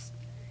peanuts.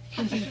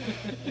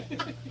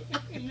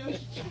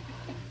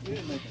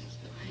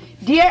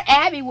 Dear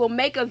Abby will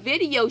make a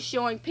video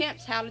showing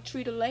pimps how to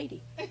treat a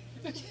lady.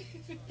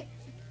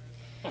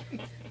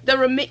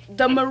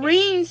 The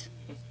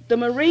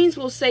Marines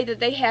will say that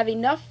they have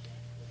enough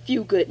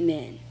few good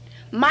men.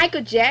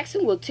 Michael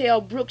Jackson will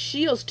tell Brooke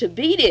Shields to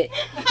beat it.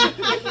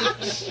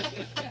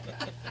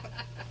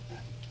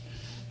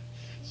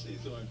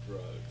 She's on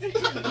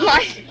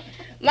drugs.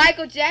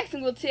 Michael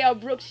Jackson will tell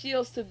Brooke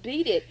Shields to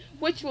beat it,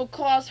 which will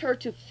cause her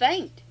to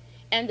faint,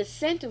 and the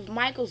scent of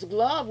Michael's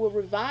glove will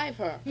revive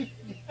her.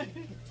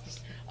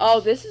 Oh,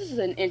 this is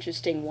an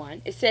interesting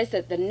one. It says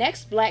that the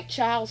next black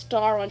child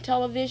star on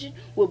television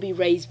will be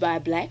raised by a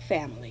black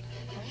family.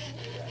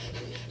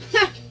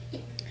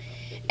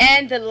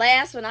 And the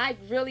last one, I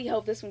really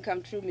hope this one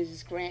comes true,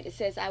 Mrs. Grant. It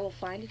says, I will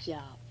find a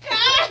job.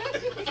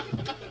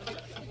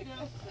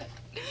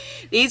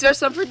 These are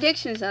some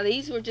predictions. Now,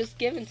 these were just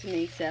given to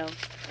me, so.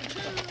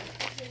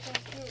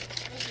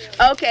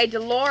 Okay,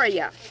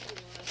 Deloria.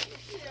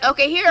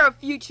 Okay, here are a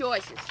few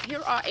choices.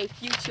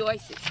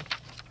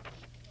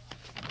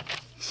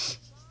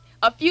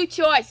 A few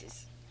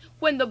choices.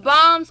 When the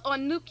bombs or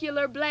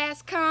nuclear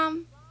blasts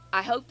come,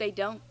 I hope they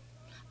don't.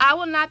 I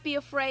will not be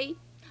afraid.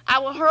 I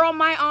will hurl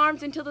my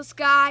arms into the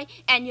sky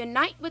and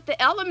unite with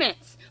the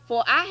elements,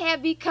 for I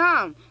have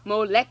become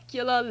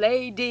molecular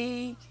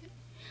lady.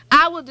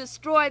 I will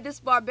destroy this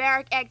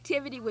barbaric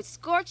activity with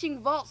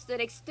scorching volts that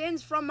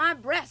extends from my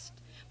breast,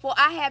 for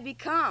I have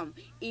become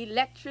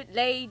electric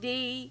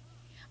lady.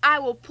 I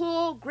will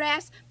pull,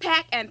 grasp,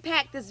 pack, and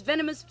pack this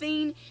venomous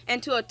fiend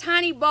into a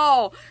tiny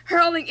ball,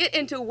 hurling it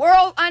into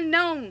world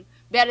unknown,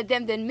 better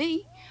them than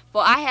me,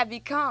 for I have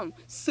become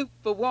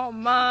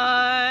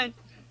Superwoman.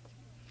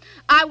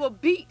 I will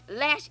beat,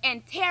 lash,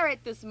 and tear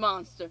at this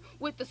monster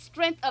with the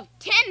strength of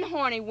 10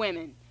 horny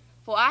women,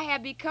 for I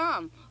have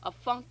become a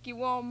funky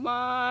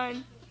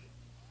woman.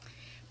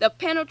 The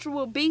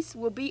penetrable beast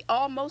will be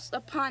almost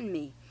upon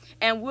me,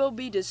 and will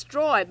be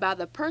destroyed by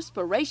the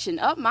perspiration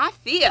of my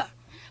fear,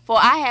 for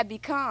I have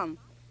become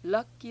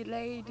lucky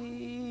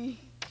lady.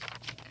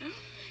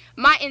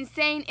 My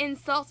insane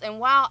insults and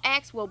wild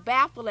acts will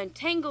baffle and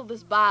tangle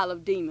this bile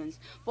of demons,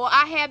 for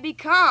I have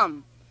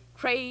become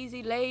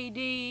crazy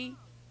lady.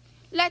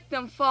 Let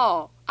them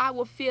fall, I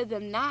will fear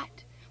them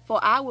not, for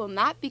I will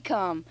not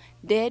become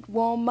dead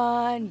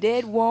woman,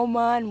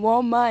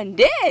 woman,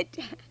 dead.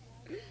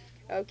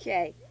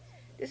 Okay,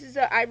 this is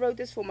I wrote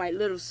this for my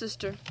little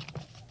sister.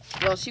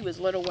 Well, she was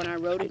little when I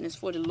wrote it, and it's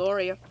for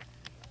Deloria.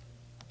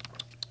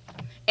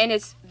 And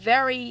it's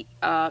very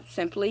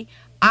simply,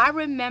 I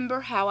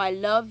remember how I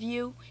love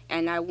you,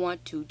 and I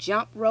want to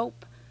jump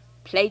rope,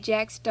 play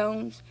jack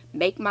stones,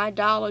 make my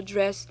dollar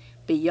dress,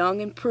 be young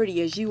and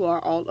pretty as you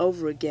are all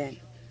over again.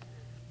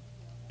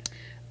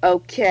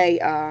 Okay,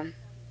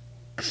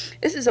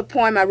 this is a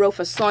poem I wrote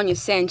for Sonia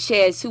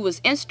Sanchez, who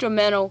was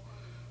instrumental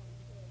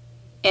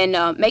in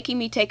making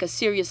me take a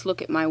serious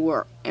look at my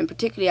work. And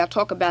particularly, I'll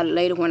talk about it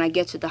later when I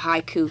get to the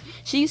haiku.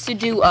 She used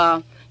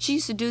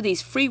to do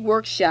these free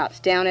workshops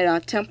down at our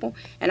temple,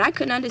 and I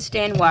couldn't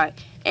understand why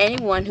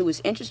anyone who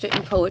was interested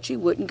in poetry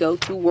wouldn't go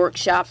to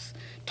workshops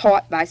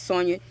taught by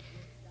Sonia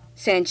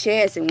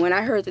Sanchez. And when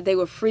I heard that they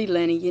were free,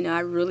 Lenny, you know, I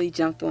really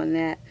jumped on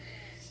that.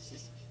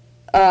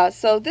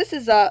 So this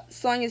is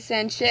Sonia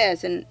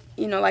Sanchez, and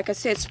you know, like I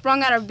said,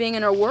 sprung out of being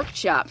in her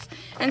workshops,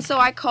 and so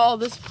I call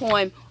this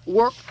poem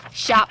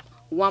Workshop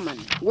Woman.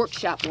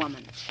 Workshop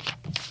Woman.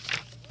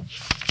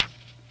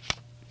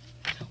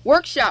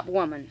 Workshop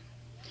Woman.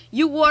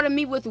 You water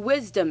me with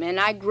wisdom, and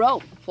I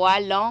grow, for I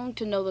long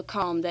to know the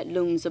calm that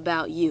looms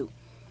about you.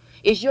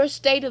 Is your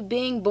state of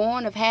being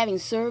born of having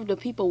served the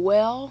people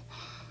well?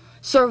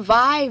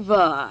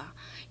 Survivor.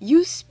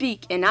 You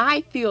speak, and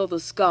I feel the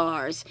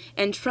scars,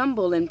 and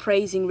tremble in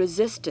praising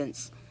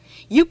resistance.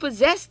 You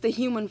possess the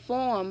human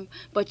form,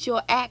 but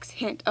your acts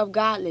hint of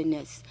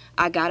godliness.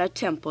 I got a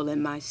temple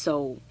in my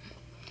soul.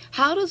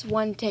 How does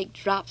one take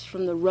drops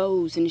from the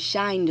rose and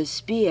shine the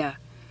spear?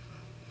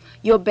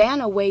 Your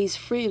banner waves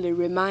freely,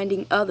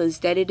 reminding others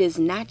that it is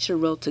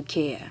natural to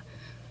care.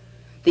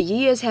 The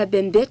years have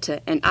been bitter,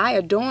 and I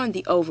adorn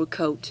the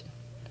overcoat,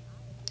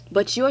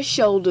 but your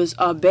shoulders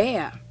are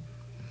bare.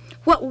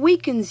 What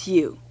weakens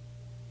you?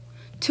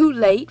 Too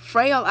late,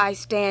 frail I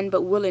stand,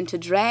 but willing to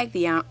drag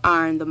the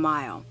iron the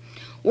mile.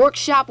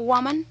 Workshop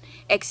woman,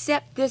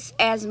 accept this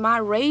as my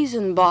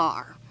raisin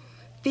bar.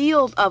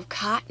 Field of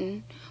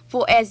cotton,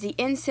 for as the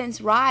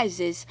incense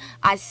rises,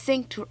 I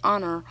sink to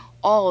honor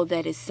all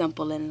that is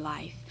simple in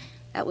life.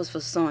 That was for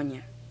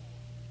Sonia.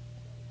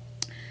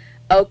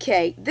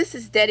 Okay, this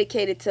is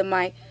dedicated to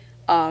my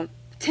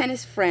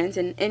tennis friends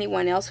and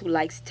anyone else who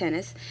likes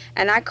tennis.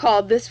 And I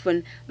call this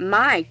one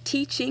My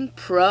Teaching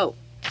Pro.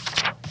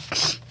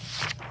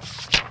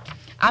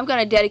 I'm going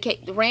to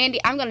dedicate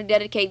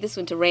this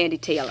one to Randy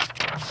Taylor,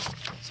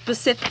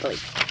 specifically.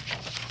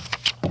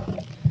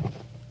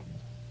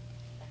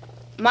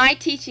 My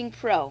Teaching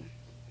Pro.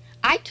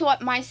 I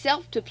taught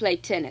myself to play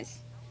tennis.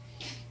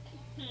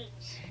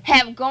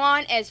 Have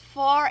gone as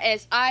far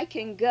as I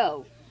can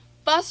go.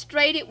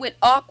 Frustrated with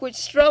awkward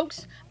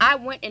strokes, I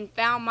went and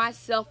found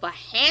myself a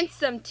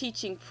handsome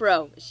teaching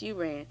pro. She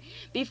ran.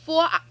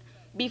 Before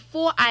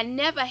I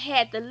never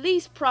had the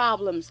least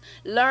problems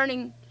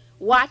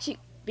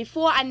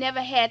Before I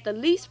never had the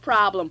least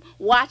problem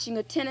watching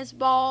a tennis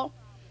ball.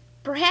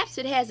 Perhaps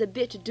it has a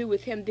bit to do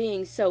with him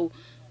being so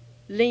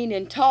lean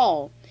and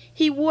tall.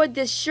 He wore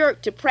this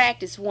shirt to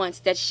practice once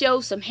that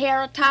showed some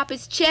hair atop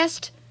his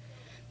chest.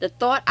 The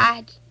thought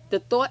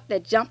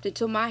that jumped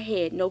into my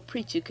head no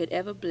preacher could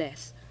ever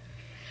bless.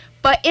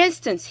 For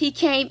instance, he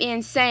came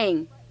in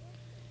saying,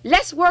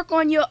 "Let's work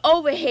on your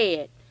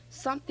overhead."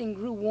 Something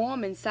grew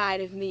warm inside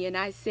of me and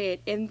I said,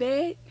 "In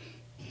bed?"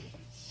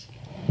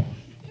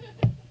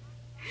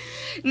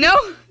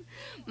 No,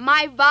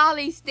 my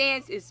volley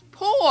stance is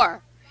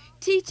poor.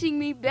 Teaching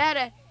me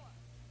better,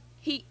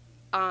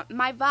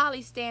 my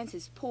volley stance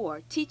is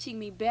poor. Teaching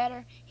me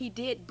better, he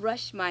did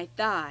brush my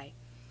thigh.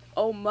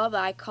 Oh, mother,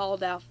 I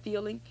called out,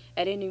 feeling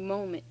at any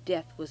moment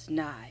death was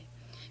nigh.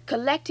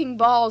 Collecting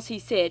balls, he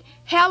said,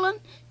 "Helen,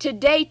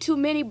 today too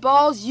many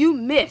balls you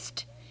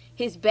missed."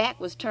 His back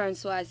was turned,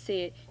 so I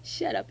said,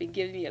 "Shut up and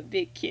give me a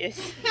big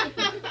kiss."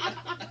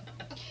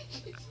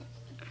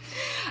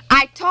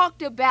 I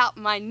talked about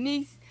my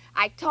niece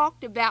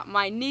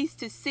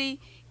to see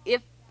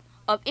if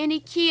of any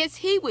kids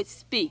he would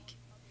speak.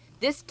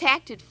 This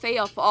tactic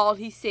failed for all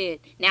he said.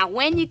 "Now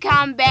when you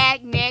come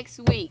back next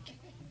week."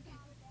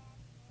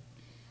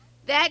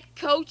 That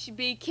coach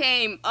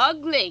became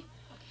ugly,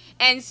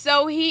 and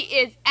so he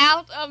is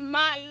out of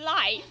my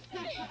life.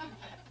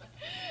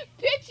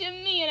 Picture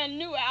me in a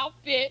new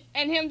outfit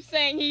and him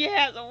saying he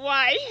has a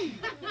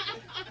wife.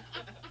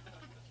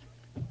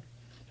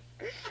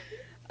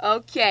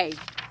 Okay,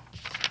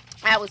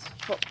 that was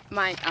for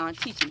my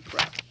teaching pro.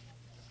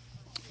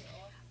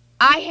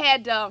 I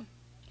had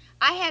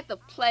the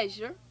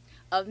pleasure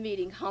of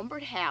meeting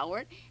Humbert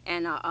Howard,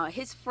 and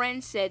his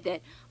friend said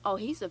that, "Oh,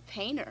 he's a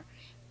painter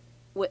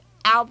with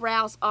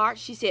eyebrows art."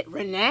 She said,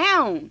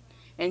 "Renowned."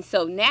 And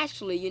so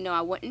naturally, you know,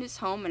 I went in his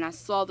home and I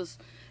saw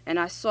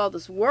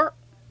this work,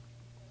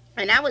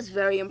 and I was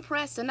very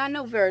impressed. And I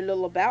know very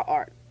little about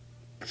art,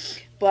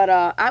 but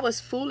I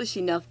was foolish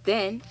enough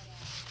then,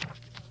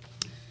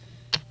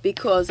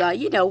 because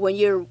you know, when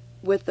you're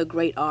with a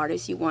great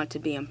artist, you want to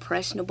be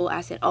impressionable.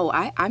 I said, "Oh,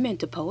 I'm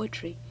into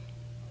poetry."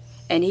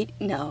 And he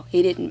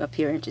didn't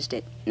appear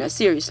interested. No,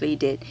 seriously, he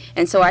did.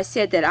 And so I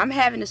said that I'm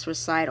having this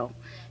recital,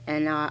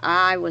 and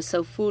I was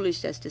so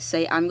foolish as to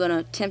say, "I'm going to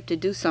attempt to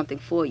do something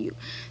for you."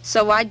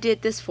 So I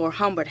did this for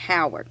Humbert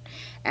Howard,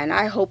 and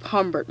I hope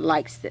Humbert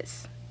likes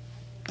this.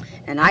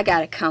 And I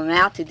got to come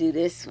out to do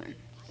this one.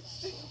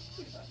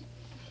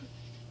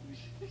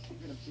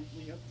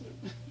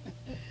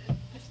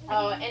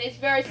 And it's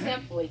very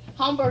simply,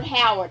 Humbert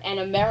Howard, an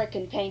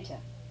American painter.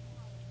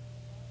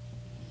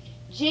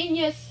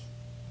 Genius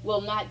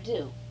will not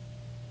do.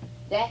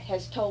 That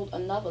has told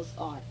another's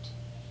art.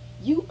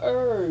 You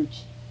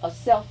urge a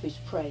selfish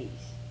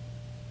praise.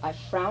 I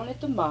frown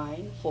at the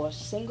mind for a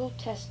single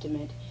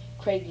testament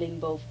cradling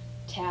both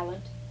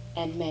talent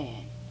and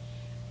man.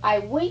 I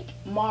wink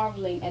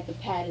marveling at the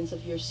patterns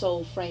of your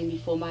soul frame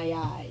before my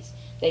eyes.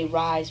 They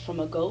rise from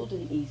a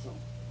golden easel.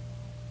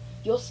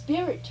 Your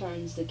spirit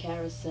turns the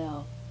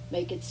carousel.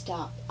 Make it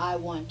stop. I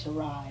want to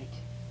ride.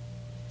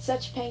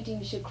 Such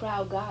paintings should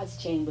crowd God's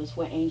chambers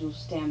where angels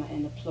stammer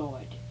and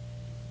applaud.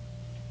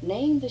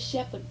 Name the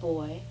shepherd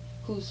boy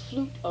whose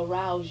flute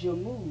aroused your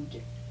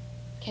mood.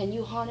 Can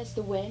you harness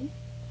the wind?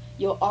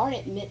 Your art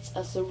admits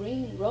a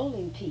serene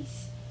rolling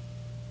piece.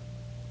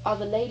 Are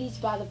the ladies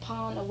by the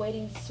pond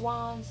awaiting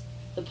swans?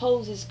 The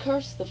posers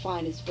curse the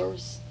finest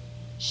verse.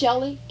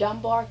 Shelley,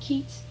 Dunbar,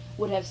 Keats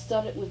would have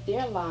stuttered with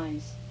their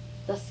lines.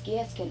 Thus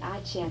scarce can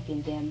I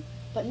champion them,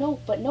 but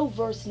no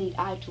verse need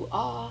I to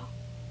awe.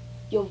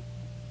 Your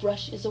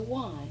brush is a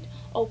wand.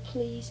 Oh,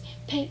 please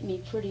paint me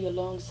pretty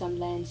along some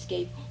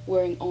landscape,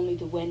 wearing only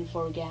the wind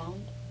for a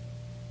gown.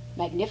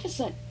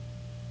 Magnificent,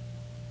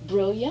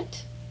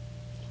 brilliant,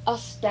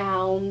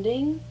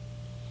 astounding.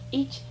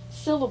 Each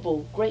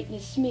syllable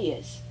greatness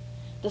smears.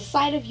 The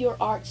sight of your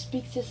art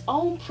speaks its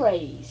own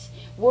praise.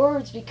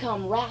 Words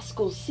become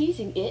rascals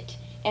seizing it,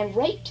 and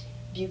raped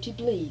beauty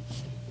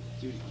bleeds.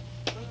 Judy.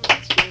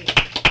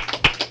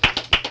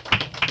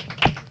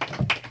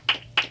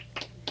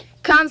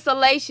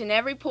 Consolation.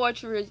 Every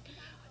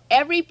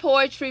Every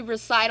poetry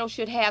recital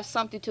should have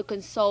something to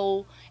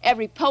console.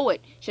 Every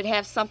poet should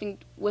have something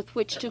with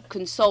which to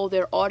console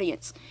their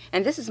audience.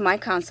 And this is my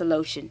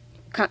consolation.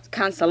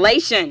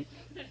 Consolation.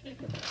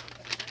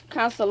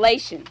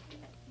 Consolation.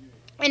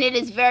 And it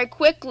is very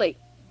quickly.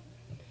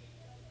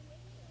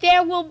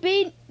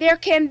 There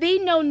can be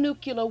no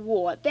nuclear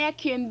war. There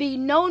can be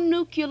no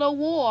nuclear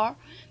war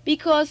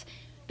because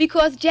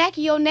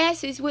Jackie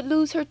Onassis would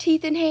lose her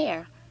teeth and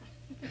hair.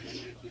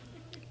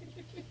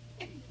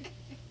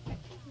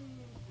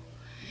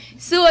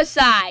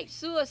 Suicide.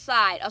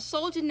 A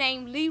soldier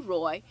named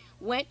Leroy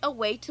went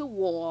away to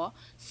war,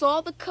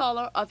 saw the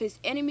color of his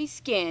enemy's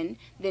skin,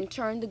 then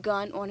turned the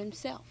gun on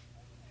himself.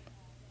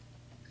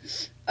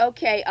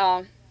 Okay,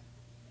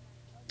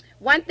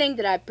 one thing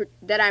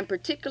that I'm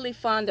particularly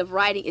fond of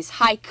writing is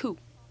haiku.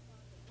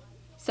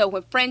 So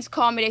when friends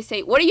call me, they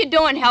say, "What are you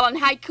doing, Helen?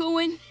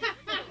 Haikuing?"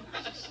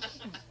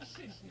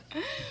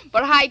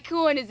 But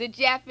haikuing is a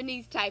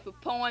Japanese type of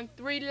poem,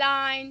 3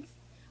 lines.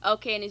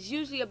 Okay, and it's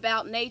usually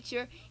about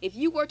nature. If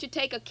you were to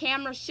take a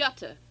camera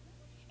shutter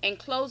and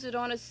close it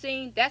on a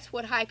scene, that's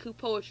what haiku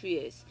poetry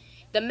is.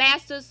 The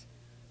masters,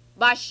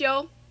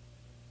 Basho,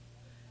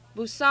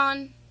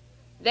 Busan,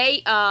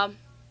 they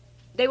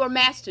were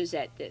masters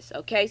at this,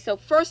 okay? So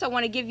first I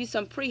want to give you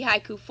some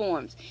pre-haiku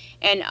forms.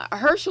 And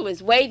Herschel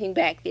is waving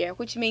back there,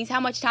 which means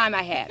how much time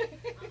I have. Nothing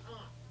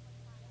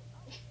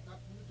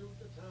to do with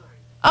the time.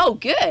 Oh,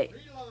 good. 3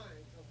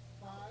 lines of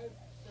 5,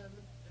 7,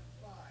 and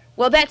 5.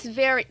 Well, that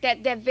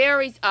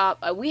varies.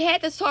 We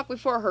had this talk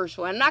before,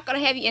 Herschel. I'm not going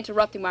to have you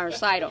interrupting my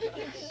recital.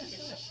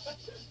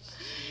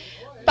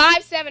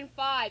 5, 7,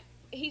 5.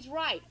 He's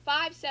right.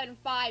 5, 7,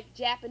 5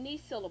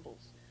 Japanese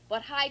syllables.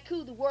 But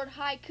haiku, the word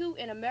haiku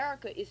in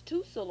America is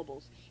 2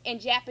 syllables. In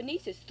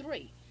Japanese, it's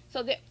 3.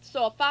 So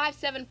a 5,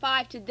 7,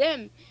 5 to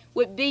them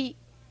would be,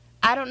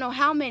 I don't know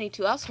how many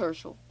to us,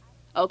 Herschel.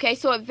 Okay,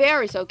 so it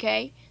varies,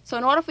 okay? So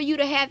in order for you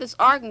to have this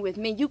argument with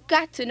me, you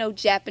got to know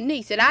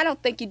Japanese. And I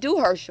don't think you do,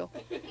 Herschel.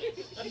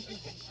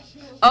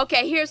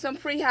 Okay, here's some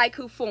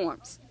pre-haiku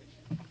forms.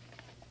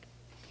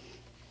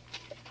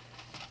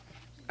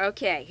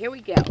 Okay, here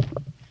we go.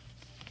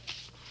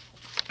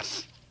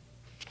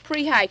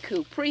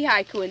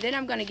 Pre-haiku, and then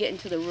I'm going to get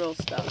into the real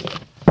stuff.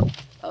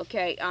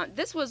 Okay,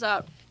 this was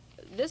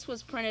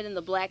printed in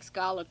the Black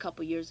Scholar a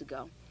couple years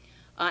ago.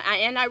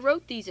 And I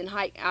wrote these in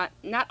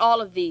not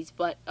all of these,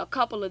 but a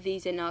couple of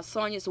these in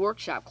Sonia's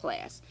workshop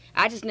class.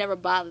 I just never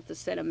bothered to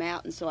send them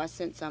out, and so I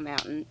sent some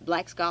out, and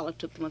Black Scholar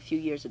took them a few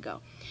years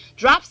ago.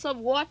 Drops of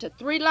water,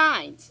 3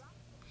 lines.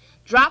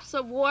 Drops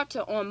of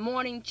water on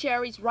morning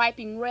cherries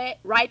ripen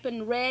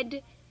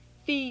red,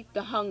 feed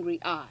the hungry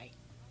eye.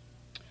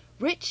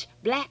 Rich,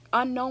 black,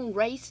 unknown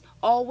race,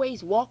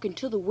 always walking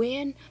to the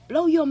wind,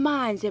 blow your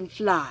minds and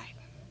fly.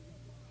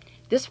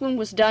 This one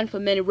was done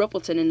for Minnie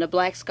Rippleton, and the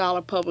Black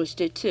Scholar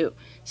published it too.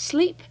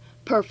 Sleep,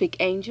 perfect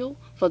angel,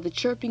 for the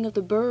chirping of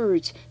the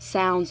birds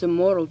sounds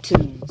immortal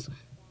tunes.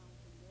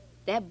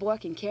 That boy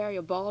can carry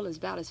a ball as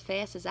about as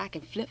fast as I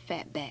can flip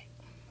fat back.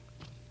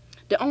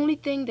 The only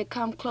thing that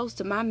come close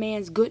to my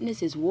man's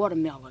goodness is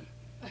watermelon.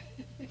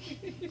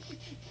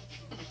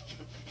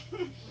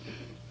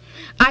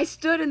 I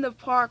stood in the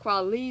park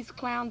while leaves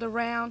clowned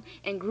around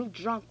and grew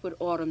drunk with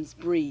autumn's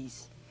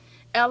breeze.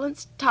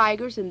 Elephants,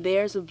 tigers, and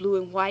bears of blue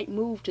and white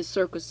moved to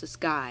circus the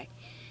sky.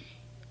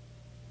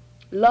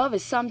 Love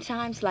is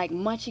sometimes like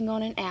munching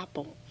on an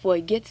apple, for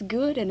it gets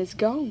good and it's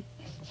gone.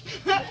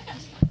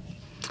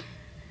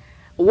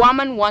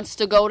 Woman wants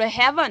to go to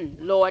heaven.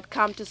 Lord,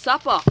 come to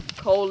supper.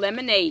 Cold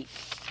lemonade.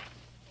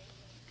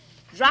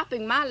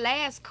 Dropping my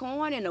last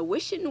coin in a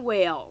wishing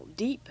well.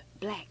 Deep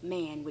black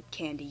man with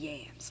candy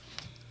yams.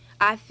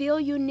 I feel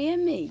you near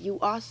me. You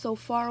are so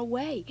far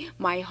away.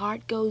 My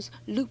heart goes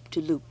loop to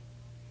loop.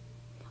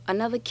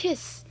 Another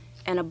kiss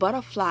and a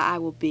butterfly I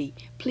will be.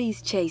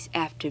 Please chase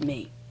after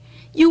me.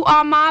 You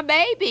are my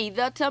baby,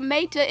 the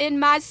tomato in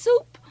my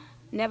soup.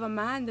 Never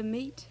mind the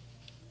meat.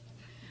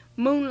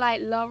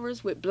 Moonlight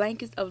lovers with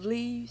blankets of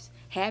leaves,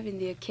 having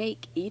their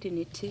cake, eating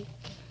it too.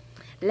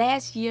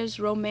 Last year's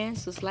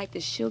romance was like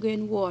the sugar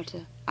in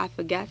water. I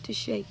forgot to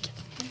shake.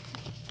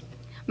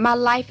 My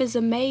life is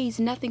a maze,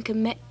 nothing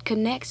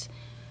connects,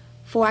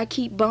 for I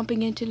keep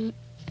bumping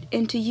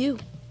into you.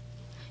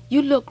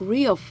 You look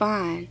real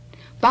fine.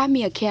 Buy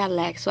me a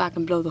Cadillac so I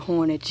can blow the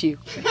horn at you.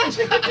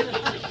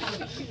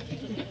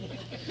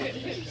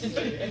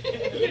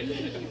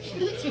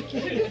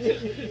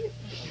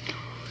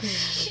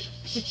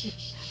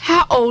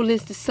 How old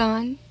is the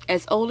sun?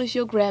 As old as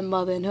your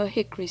grandmother and her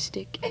hickory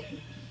stick.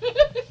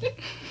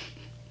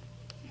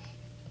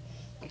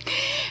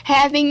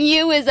 Having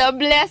you is a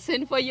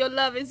blessing, for your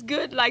love is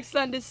good like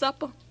Sunday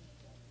supper.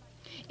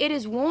 It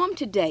is warm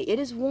today,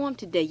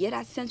 yet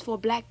I sense for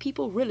black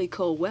people really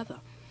cold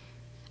weather.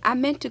 I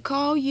meant to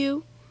call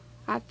you.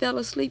 I fell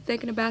asleep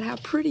thinking about how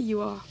pretty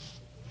you are.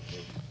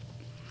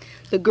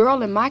 The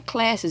girl in my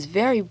class is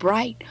very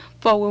bright,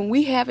 for when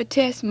we have a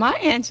test, my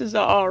answers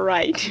are all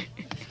right.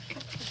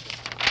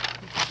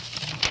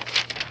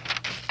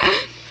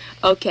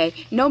 Okay,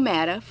 no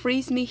matter,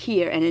 freeze me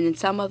here, and in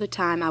some other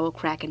time I will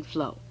crack and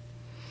flow.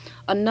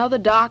 Another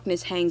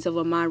darkness hangs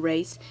over my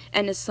race,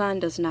 and the sun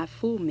does not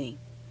fool me.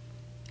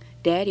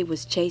 Daddy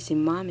was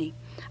chasing Mommy.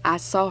 I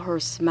saw her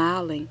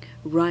smiling,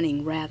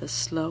 running rather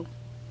slow.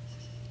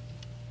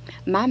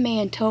 My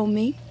man told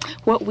me,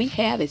 what we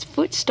have is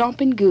foot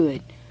stomping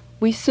good.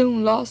 We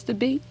soon lost the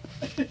beat.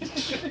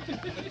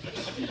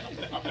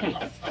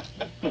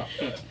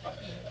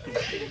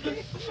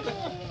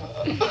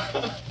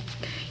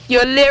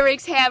 Your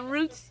lyrics have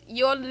roots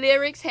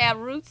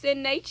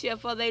in nature,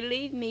 for they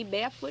leave me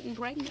barefoot and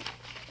pregnant.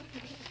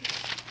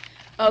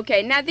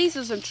 Okay, now these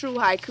are some true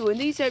haiku, and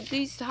these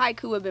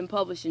haiku have been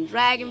published in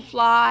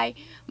Dragonfly,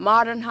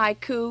 Modern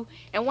Haiku,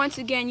 and once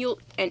again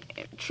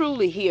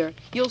truly here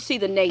you'll see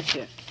the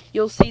nature.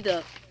 You'll see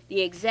the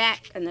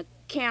exact and the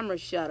camera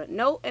shutter.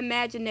 No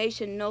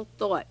imagination, no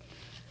thought.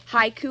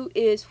 Haiku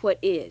is what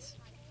is.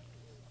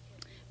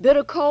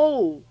 Bitter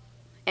cold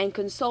and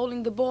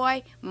consoling the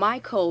boy, my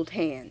cold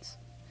hands.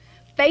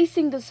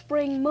 Facing the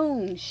spring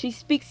moon, she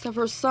speaks of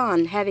her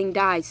son having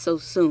died so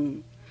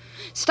soon.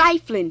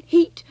 Stifling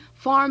heat,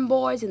 farm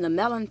boys in the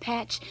melon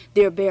patch,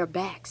 their bare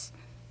backs.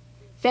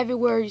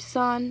 February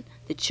sun,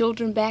 the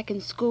children back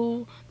in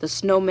school, the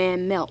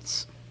snowman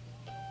melts.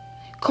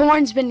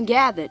 Corn's been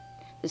gathered,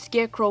 the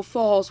scarecrow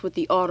falls with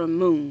the autumn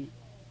moon.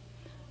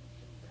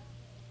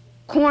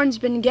 Corn's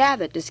been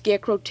gathered, the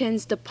scarecrow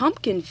tends the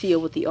pumpkin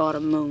field with the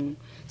autumn moon.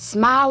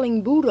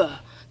 Smiling Buddha,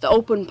 the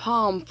open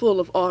palm full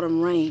of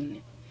autumn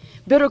rain.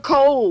 Bitter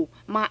cold,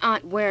 my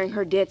aunt wearing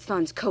her dead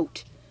son's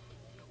coat.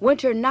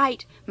 Winter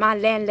night, my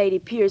landlady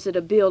peers at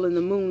a bill in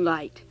the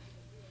moonlight.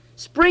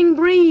 Spring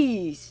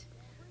breeze,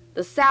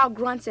 the sow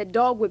grunts at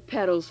dogwood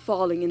petals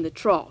falling in the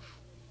trough.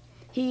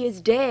 He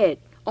is dead,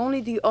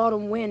 only the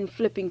autumn wind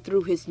flipping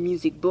through his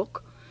music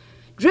book.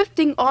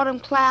 Drifting autumn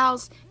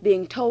clouds,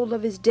 being told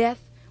of his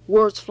death,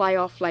 words fly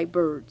off like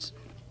birds.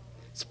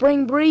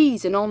 Spring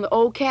breeze, and on the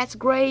old cat's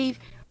grave,